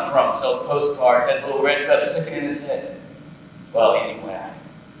dances on drums, sells postcards, has a little red feather sticking in his head. Well, anyway,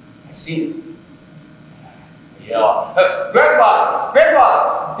 I see him. I yell, Grandfather!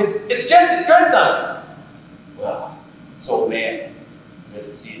 Grandfather! It's just his grandson! Well, this old man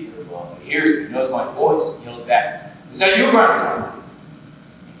doesn't see it very well, but he hears me, he knows my voice, he yells back, is that your grandson?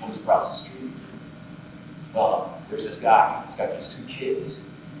 He comes across the street. Well, there's this guy, he's got these two kids.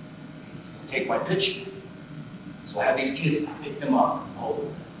 He's gonna take my picture. So I have these kids, and I pick them up and hold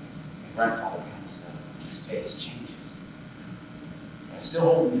them. My grandfather comes up, his face changes. And I'm still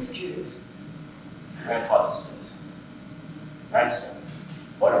holding these kids. My grandfather says, grandson,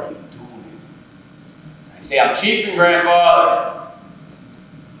 what are you doing? I say, I'm chiefing, grandfather.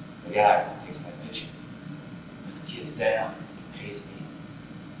 The guy takes my picture, puts the kids down, pays me.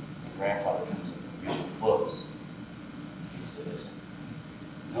 My grandfather comes up really close. He says,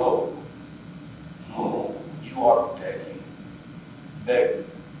 no, you are begging. Begging.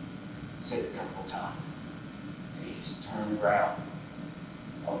 He said it a couple of times. And he just turned around,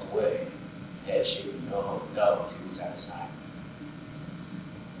 walked away, his head shaking, no, until he was outside.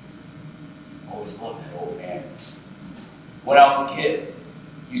 I always loved that old man. When I was a kid,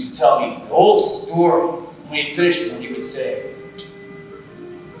 he used to tell me the old stories. When he finished them, he would say,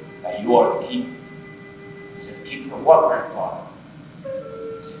 now you are the keeper. He said, the keeper of what, grandfather?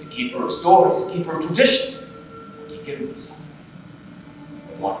 He said, the keeper of stories, the keeper of tradition. Keep giving me something.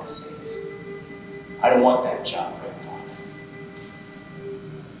 I want to say this. I don't want that job, grandfather.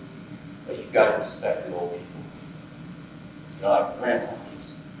 But you've got to respect the old people. You know, like grandfather,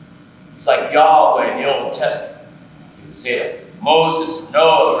 he's like Yahweh in the Old Testament. He would say to Moses, or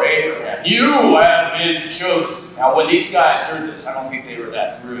Noah, or Abraham, you have been chosen. Now, when these guys heard this, I don't think they were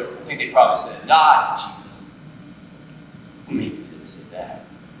that thrilled. I think they probably said, nah, Jesus. Maybe they didn't say that.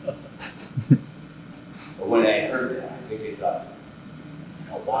 But when they heard that, I think they thought,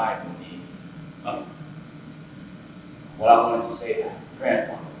 you know, why me? What I wanted to say to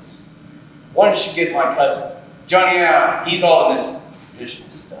grandfather was, why don't you get my cousin, Johnny Allen? He's all in this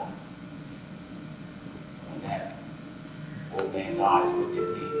traditional stuff. When that old man's eyes looked at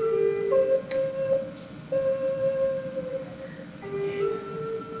me,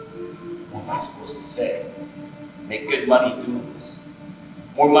 what am I supposed to say? Make good money doing this.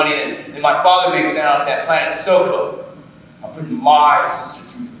 More money than my father makes down at that planet Soko. I'm putting my sister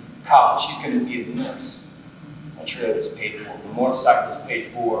through college. She's going to be a nurse. My trailer's paid for. The motorcycle's paid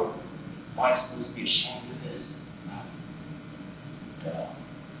for. Am I supposed to be ashamed of this? No.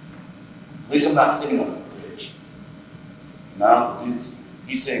 At least I'm not sitting on a bridge. My uncle dude's,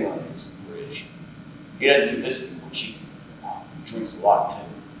 he's sitting on this bridge. He doesn't do this anymore, chief. He drinks a lot too.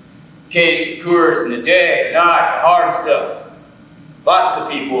 Case of Coors in the day, at night, the hard stuff. Lots of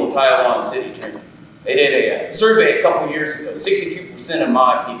people in Taiwan City drinking. They did a survey a couple years ago. 62% of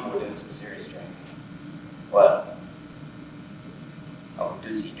my people were doing some serious drinking. Well, Uncle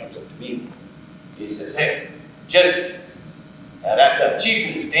Doozy comes up to me. He says, hey, Jesse, now that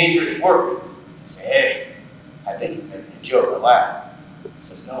chiefing is dangerous work. I say, hey, I think he's making a joke or laugh. He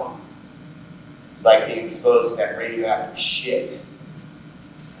says, no. It's like being exposed to that radioactive shit.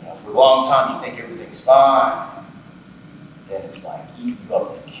 You know, for a long time you think everything's fine. Then it's like eating you up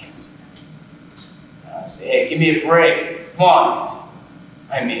like cancer. And I say, hey, give me a break. Come on, Doozy.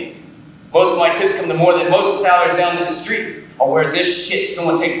 I mean, most of my tips come to more than most of the salaries down this street. I'll wear this shit.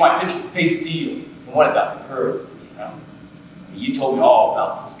 Someone takes my picture, big deal. And what about the girls, you know? I mean, you told me all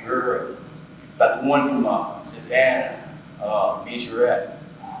about those girls. About the one from Savannah, Majorette.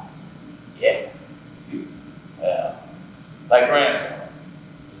 Yeah. Like grandfather.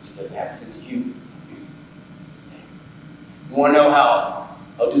 He doesn't have a sense of humor. You want to know how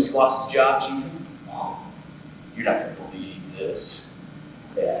Doozy lost his job, Chief? Oh, you're not going to believe this.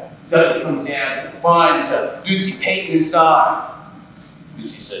 Yeah. Dudley comes down and finds Doozy painting his sign.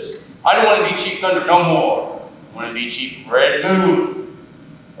 Doozy says, I don't want to be Chief Thunder no more. I want to be Chief Red Moon.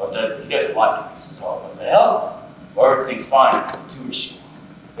 Well, Dudley, he doesn't like it. He says, oh, what the hell? Well, everything's fine until two is shown.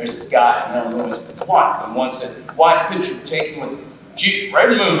 There's this guy in Illinois who's white, and one says, why is picture taken with Chief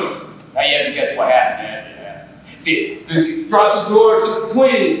Red Moon? Now you have to guess what happened, man. See, Doozy drops his drawers, looks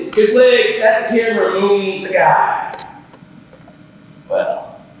between his legs at the camera, moons the guy.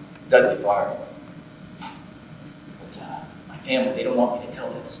 Well, Dudley fired him. family, they don't want me to tell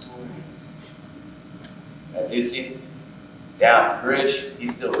that story. That dude, see? Down at the bridge,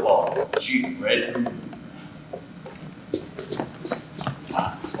 he's still called Chief Red.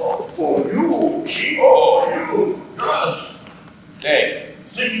 Oh, you, Chief. Oh, you. Yes. Hey.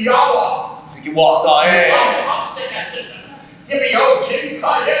 Sikiyawa. Sikiyawa style, hey. Give me old Kitty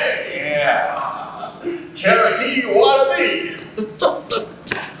Kaye. Yeah. Cherokee, you wanna be?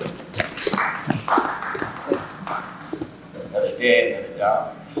 Another day, another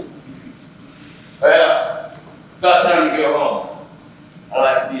dollar. Well, it's about time to go home. I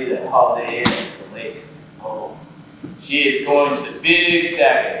like to be at that Holiday Inn at the lake. Oh, she is going to the big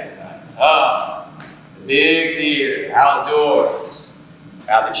Saturday tonight. The big theater, outdoors.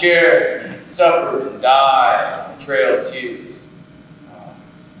 How the Cherokee suffered and died on the Trail of Tears.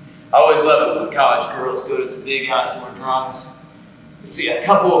 I always love it when college girls go to the big outdoor dramas. You see, a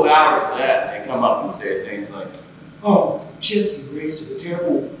couple of hours of that, they come up and say things like, "Oh, Jesse erased the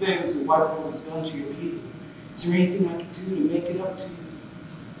terrible things the white world has done to your people. Is there anything I can do to make it up to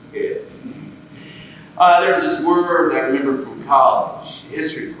you?" Yeah. There's this word that I remember from college,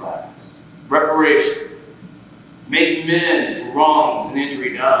 history class. Reparation. Making amends for wrongs and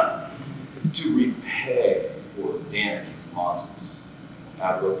injury done. To repay for damages and losses.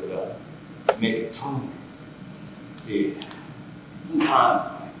 I've looked it up. Make atonement. See, sometimes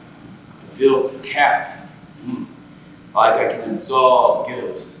I feel Catholic. Like I can absolve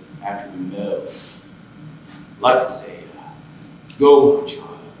guilt after we know. I like to say, go, my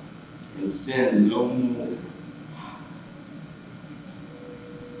child, and sin no more.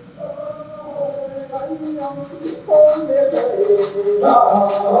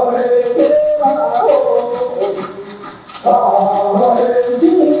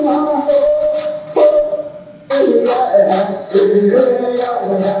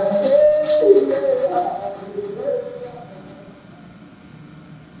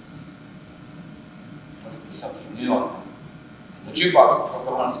 Must be something new on the jukebox will hook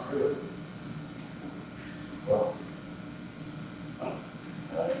up on his crew. Well,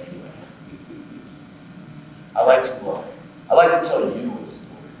 I like to tell you a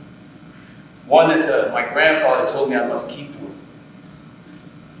story. One that my grandfather told me I must keep for him.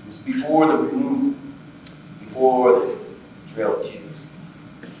 It was before the removal, before the Trail of Tears.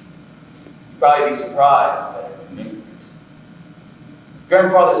 You'd probably be surprised that I remember it.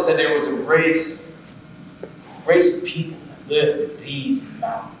 Grandfather said there was a race of people that lived in these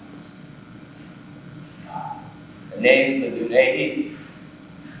mountains. The names were Nunehi.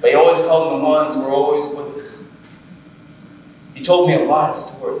 They always called them the ones who were always with us. He told me a lot of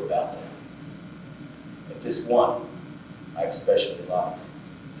stories about them. But this one, I especially liked.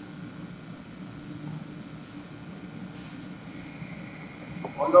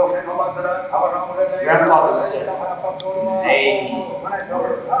 Grandfather said they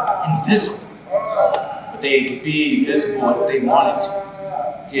were invisible, but they could be visible if they wanted to.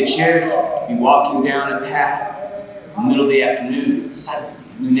 See, a Cherokee could be walking down a path in the middle of the afternoon, and suddenly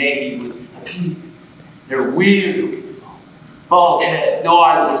a Nunehi would appear. They're weird-looking folk, bald heads, no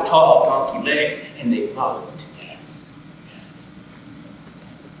eyelids, tall, donkey legs, and they love to dance. Yes.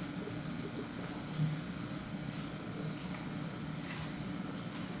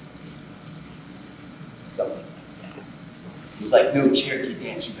 Something like that. It was like no Cherokee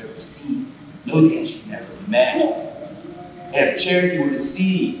dance you've ever seen, no dance you've never imagined. And if Cherokee were to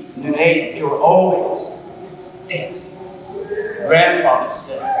see Nunehi, they were always dancing. Grandfather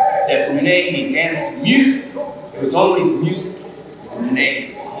said that for Nunehi danced to music, it was only the music for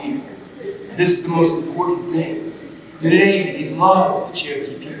Nunehi to hear. And this is the most important thing. Nunehi, they loved the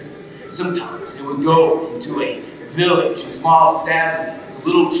Cherokee people. Sometimes they would go into a village, a small settlement, the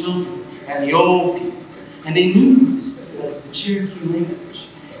little children and the old people. And they knew this, the Cherokee language.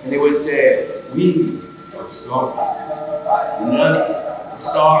 And they would say, "We are sorry. None are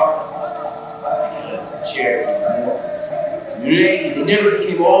sorry." Because the Cherokee were more. They never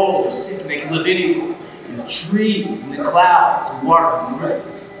became old or sick, and they could live anywhere. In the tree, in the clouds, in water, in the river.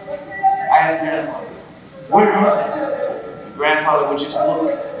 I asked Grandfather, "Where are they?" And Grandfather would just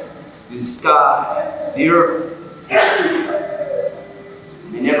look at the sky, the earth, the tree.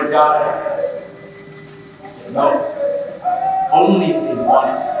 They never got it. He said, "No, only if they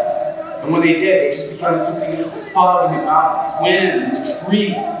wanted to." And when they did, they just became something else. Fog in the mountains, wind in the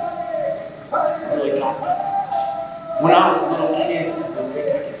trees. I really got it. When I was a little kid, I don't think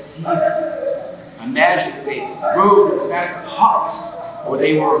I could see them. I imagined that they rode on the backs of hawks, or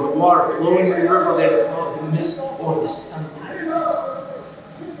they were the water flowing in the river, they were filled with the mist or the sunlight.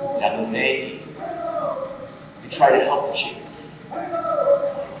 Now when they tried to help the children,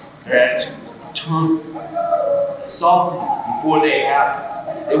 their attitude was maternal. They saw things before they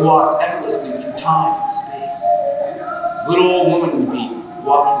happened, they walked effortlessly through time and space. A little old woman would be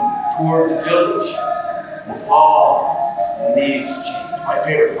walking toward the village in the fall, and the leaves change, my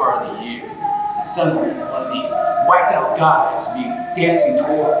favorite part of the year. And suddenly, one of these whacked out guys would be dancing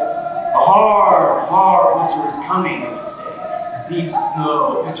toward her. A hard, hard winter is coming, they would say. Deep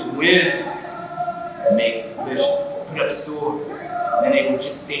snow, bitter wind, and make visions, put up stores, and then they would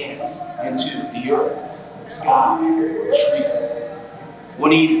just dance into the earth, the sky, the tree.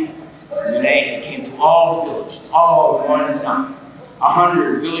 One evening, Renee came to all the villages, all one night.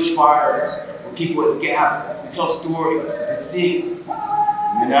 100 village fires where people would gather to tell stories and to sing.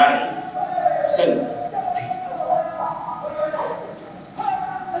 And the night suddenly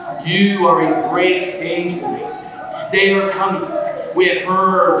appeared. You are in great danger, they said. They are coming. We have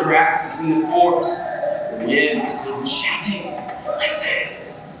heard their axes in the forest. The wind is still chanting. Listen.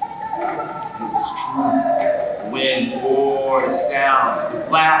 It was true. The wind bore the sounds of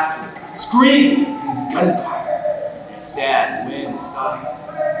laughter, screaming, and gunfire. And a sad wind sighed.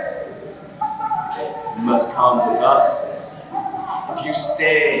 You must come with us, they said. If you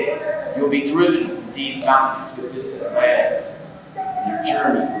stay, you'll be driven from these mountains to a distant land. And your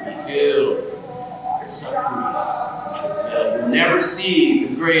journey will be filled with suffering. You'll never see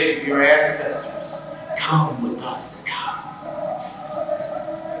the graves of your ancestors. Come with us, come.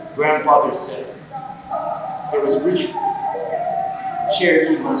 Grandfather said there was a ritual. The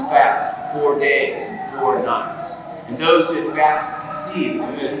Cherokee must fast for 4 days and 4 nights. And those who had fasted could see the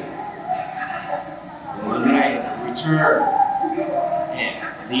moon. And one night they returned and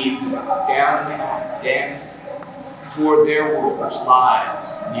lead them down the path, dancing toward their world, which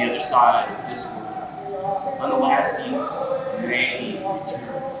lies on the other side of this world. On the last evening, Renee returned.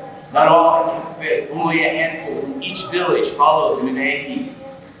 Not all had kept faith. Only a handful from each village followed the Renee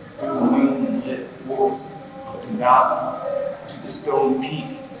through the moonlit woods, up the mountain to the stone peak,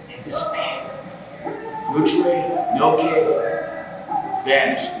 and disappeared. No trail, no cave,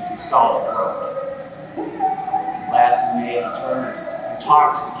 vanished into solid rock. At last Renee returned and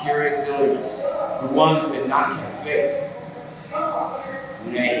talked to the curious villagers, the ones who had not kept faith.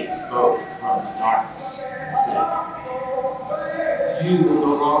 Renee spoke from the darkness and said, you will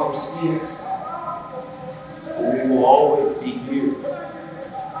no longer see us, but we will always be here.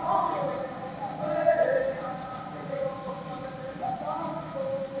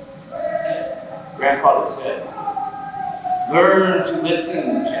 Grandfather said, learn to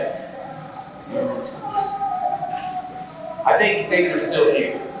listen, Jesse. Learn to listen. I think he thinks they're still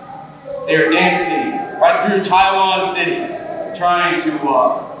here. They're dancing right through Taiwan City, trying to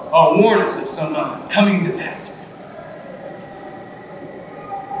warn us of some coming disaster.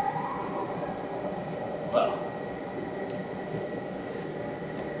 Well,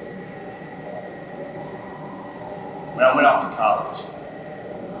 when I went off to college,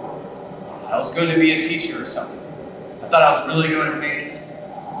 I was going to be a teacher or something. I thought I was really going to make it.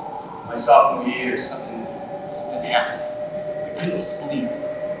 My sophomore year, something happened. I couldn't sleep.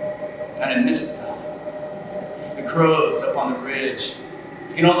 Kind of missed stuff. The crows up on the ridge.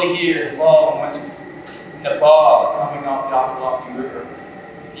 You can only hear the fall and winter. And the fog coming off the Ockalofty River.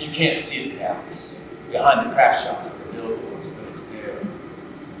 You can't see it now. It's behind the craft shops and the billboards, but it's there.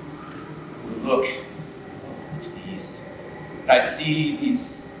 I would look to the east, and I'd see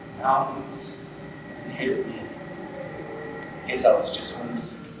these mountains and hear it wind. I guess I was just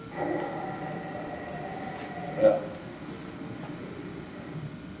homesick. Well,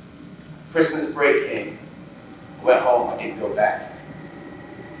 Christmas break came. I went home, I didn't go back.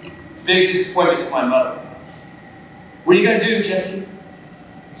 Big disappointment to my mother. What are you gonna do, Jesse?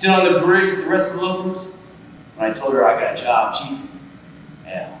 Sit on the bridge with the rest of the loafers? When I told her I got a job chiefing.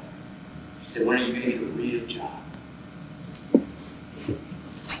 Yeah. She said, when are you gonna get a real job?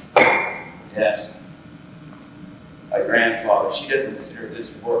 Yes. My grandfather, she doesn't consider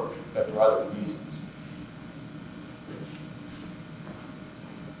this work, but for other reasons.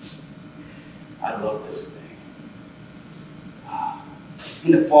 I love this thing.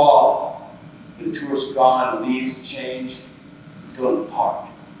 In the fall, when the tourists are gone, the leaves change, we go in the park.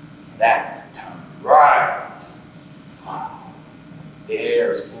 That is the time to ride. Wow. The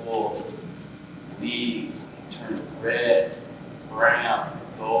air is full of leaves, they turn red, brown,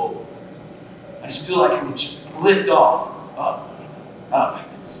 and gold. I just feel like I can just lift off, up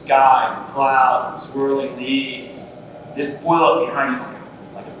to the sky, the clouds, and swirling leaves. Just boil up behind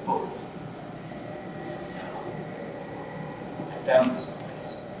you like a boat. I found this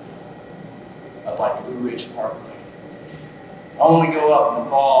place, up by Blue Ridge Parkway. I only go up in the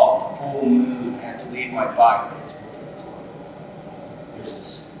fall, the full moon. I have to leave my bike, but it's worth it. There's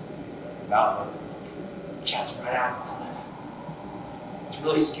this mountain that juts right out of the cliff. It's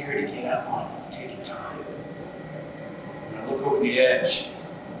really scary to get out on it, take your time. When I look over the edge,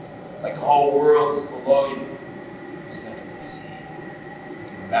 like the whole world is below you, there's nothing to see.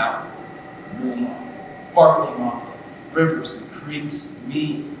 The mountains, the moonlight, sparkling off the rivers and creeks and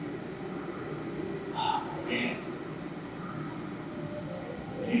me. Oh, man.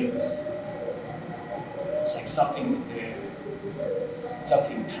 News. It's like something's there.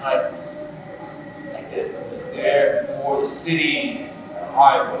 Something timeless. Like that was there before the cities and the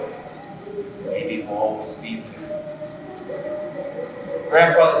highways. Maybe it will always be there.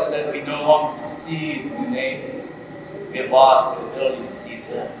 Grandfather said we no longer can see the new neighbor. We have lost the ability to see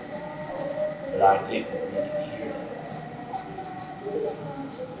them. But I think that we can hear them.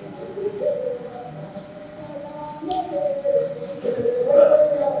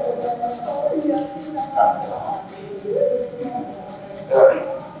 It's time to go home.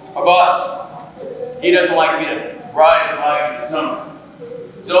 My boss, he doesn't like me to ride a bike in the summer.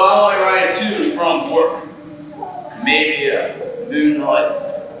 So I only ride to and from work. Maybe a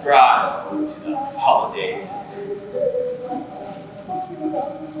moonlight drive over to the holiday.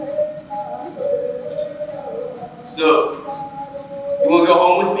 So, you want to go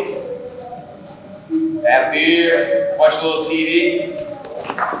home with me? Have beer, watch a little TV?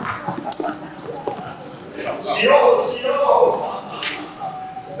 Zero.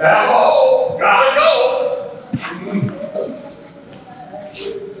 Hello, gotta go.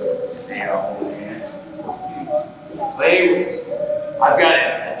 Playways. I've got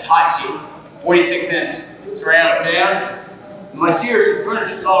a Tachi, 46 inch surround sound. My Sears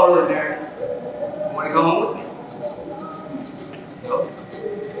furniture's all really there. You want to go home with me? No?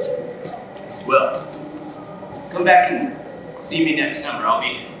 Well, come back and see me next summer. I'll be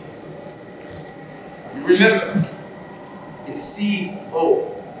here. And remember, it's C-O.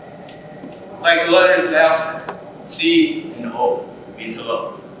 It's like the letters of the alphabet. C and O means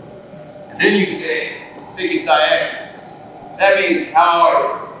hello. And then you say, Siki Sayek. That means how are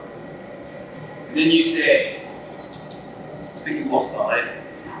you? And then you say, Siki Sayek.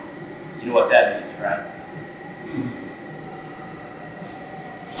 You know what that means, right?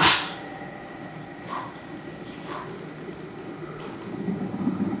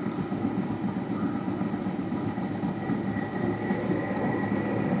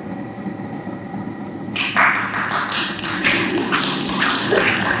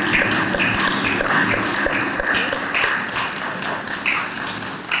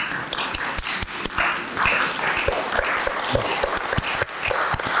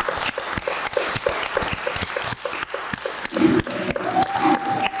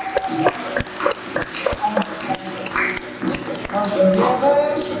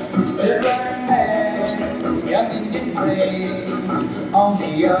 On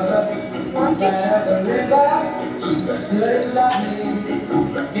the other side of the river, good and lovely,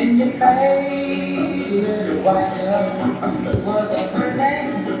 Indian maid, little white dove, was her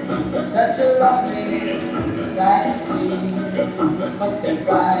name, such a lovely sight to see. But they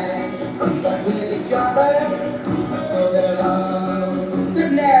tried, but with each other, so their love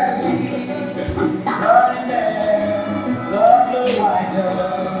could never be. Running there, lovely white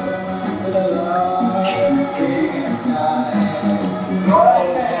dove, with a lovely sky. Right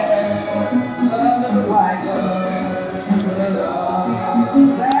there, love of the white dove, with a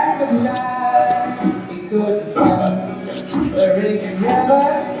love black and night. He couldn't swim the raging river,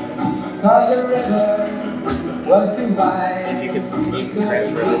 'cause the river was too wide. If you could, can you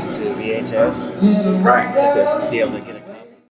transfer this to VHS? Little white To dove, be able to get